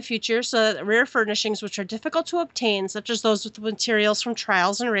the future so that rare furnishings which are difficult to obtain, such as those with materials from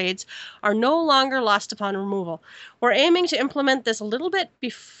trials and raids, are no longer lost upon removal. We're aiming to implement this a little bit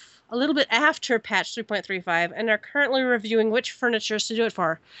after patch 3.35 and are currently reviewing which furnitures to do it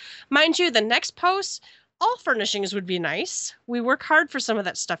for. Mind you, the next post all furnishings would be nice. We work hard for some of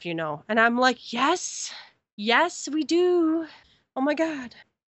that stuff, you know. And I'm like, yes, we do. Oh my God.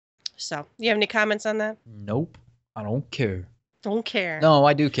 So, you have any comments on that? Nope. I don't care. Don't care. No,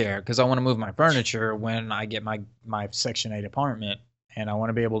 I do care because I want to move my furniture when I get my Section 8 apartment, and I want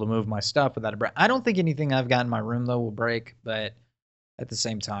to be able to move my stuff without a break. I don't think anything I've got in my room, though, will break, but at the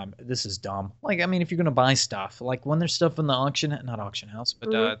same time, this is dumb. Like, I mean, if you're going to buy stuff, like when there's stuff in the not auction house,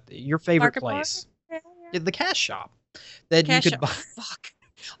 but your favorite place, the cash shop that you could buy. Fuck.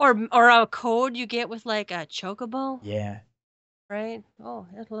 Or a code you get with like a chocobo. Yeah. Right? Oh,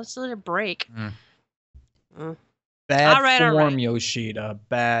 let's let it break. Bad form, Yoshida.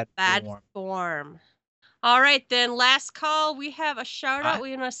 Bad form. All right, then. Last call. We have a shout out.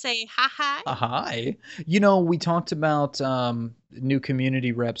 We want to say hi. Hi. You know, we talked about new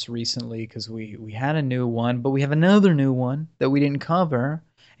community reps recently because we had a new one, but we have another new one that we didn't cover.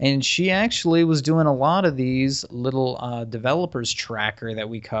 And she actually was doing a lot of these little developers tracker that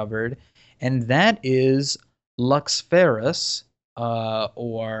we covered. And that is Lux Ferris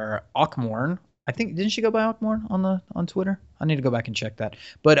or Ockmorn. I think, didn't she go by Ockmorn on Twitter? I need to go back and check that.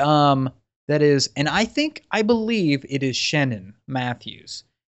 But that is, and I believe it is Shannon Matthews.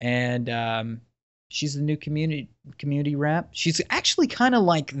 And she's the new community rep. She's actually kind of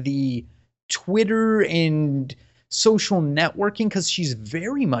like the Twitter and social networking because she's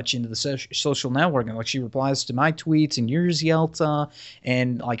very much into the social networking. Like she replies to my tweets and yours, Yelta,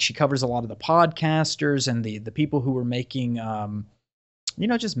 and like she covers a lot of the podcasters and the people who are making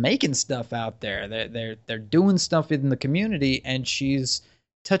just making stuff out there. They're doing stuff in the community, and she's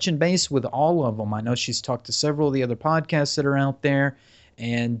touching base with all of them. I know she's talked to several of the other podcasts that are out there,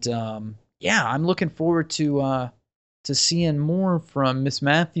 and I'm looking forward to seeing more from Miss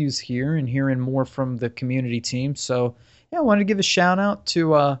Matthews here and hearing more from the community team. So, I wanted to give a shout out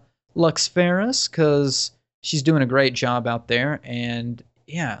to Lux Ferris because she's doing a great job out there. And,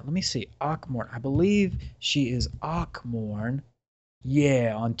 let me see. Ockmorn. I believe she is Ockmorn.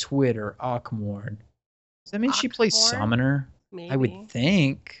 Yeah, on Twitter, Ockmorn. Does that mean she plays Summoner? Maybe. I would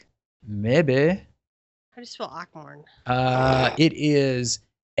think. Maybe. How do you spell Ockmorn? It is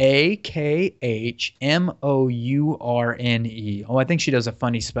Akhmourne. Oh, I think she does a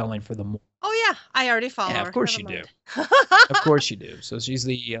funny spelling for the more. Oh yeah, I already follow her. Yeah, of course you do. Of course you do. So she's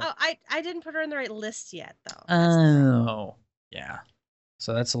the. I didn't put her in the right list yet, though. Oh, yeah.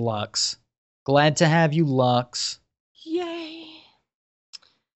 So that's Lux. Glad to have you, Lux. Yay!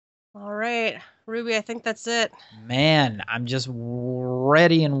 All right, Ruby. I think that's it. Man, I'm just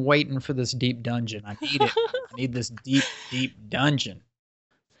ready and waiting for this deep dungeon. I need it. I need this deep dungeon.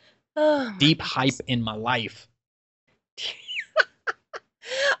 Deep hype in my life.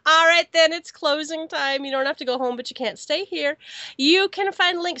 All right, then it's closing time. You don't have to go home, but you can't stay here. You can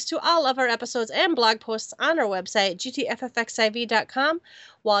find links to all of our episodes and blog posts on our website, gtffxiv.com.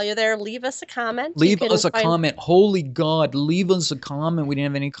 While you're there, leave us a comment. Leave us a comment. Holy God, leave us a comment. We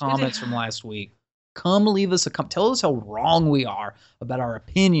didn't have any comments from last week. Come leave us a comment. Tell us how wrong we are about our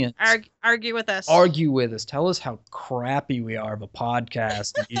opinions. Argue with us. Argue with us. Tell us how crappy we are of a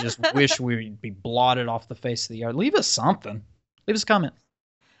podcast. And you just wish we'd be blotted off the face of the earth. Leave us something. Leave us a comment.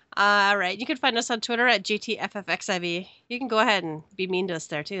 All right. You can find us on Twitter at GTFFXIV. You can go ahead and be mean to us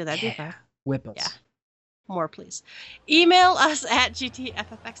there, too. That'd be fun. Whip us. Yeah. More, please. Email us at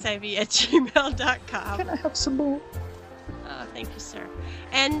gtffxiv@gmail.com. Can I have some more? Thank you, sir.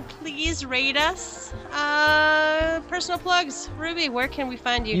 And please rate us. Personal plugs. Ruby, where can we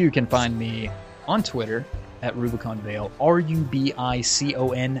find you? You can find me on Twitter at RubiconVale.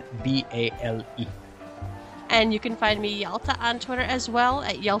 RubiconVale. And you can find me, Yelta, on Twitter as well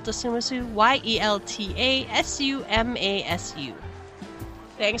at YeltaSumasu, YeltaSumasu.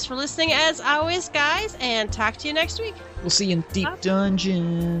 Thanks for listening as always, guys, and talk to you next week. We'll see you in Deep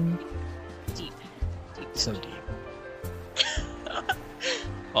Dungeon. Deep. So deep.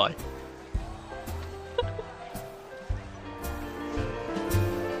 Bye.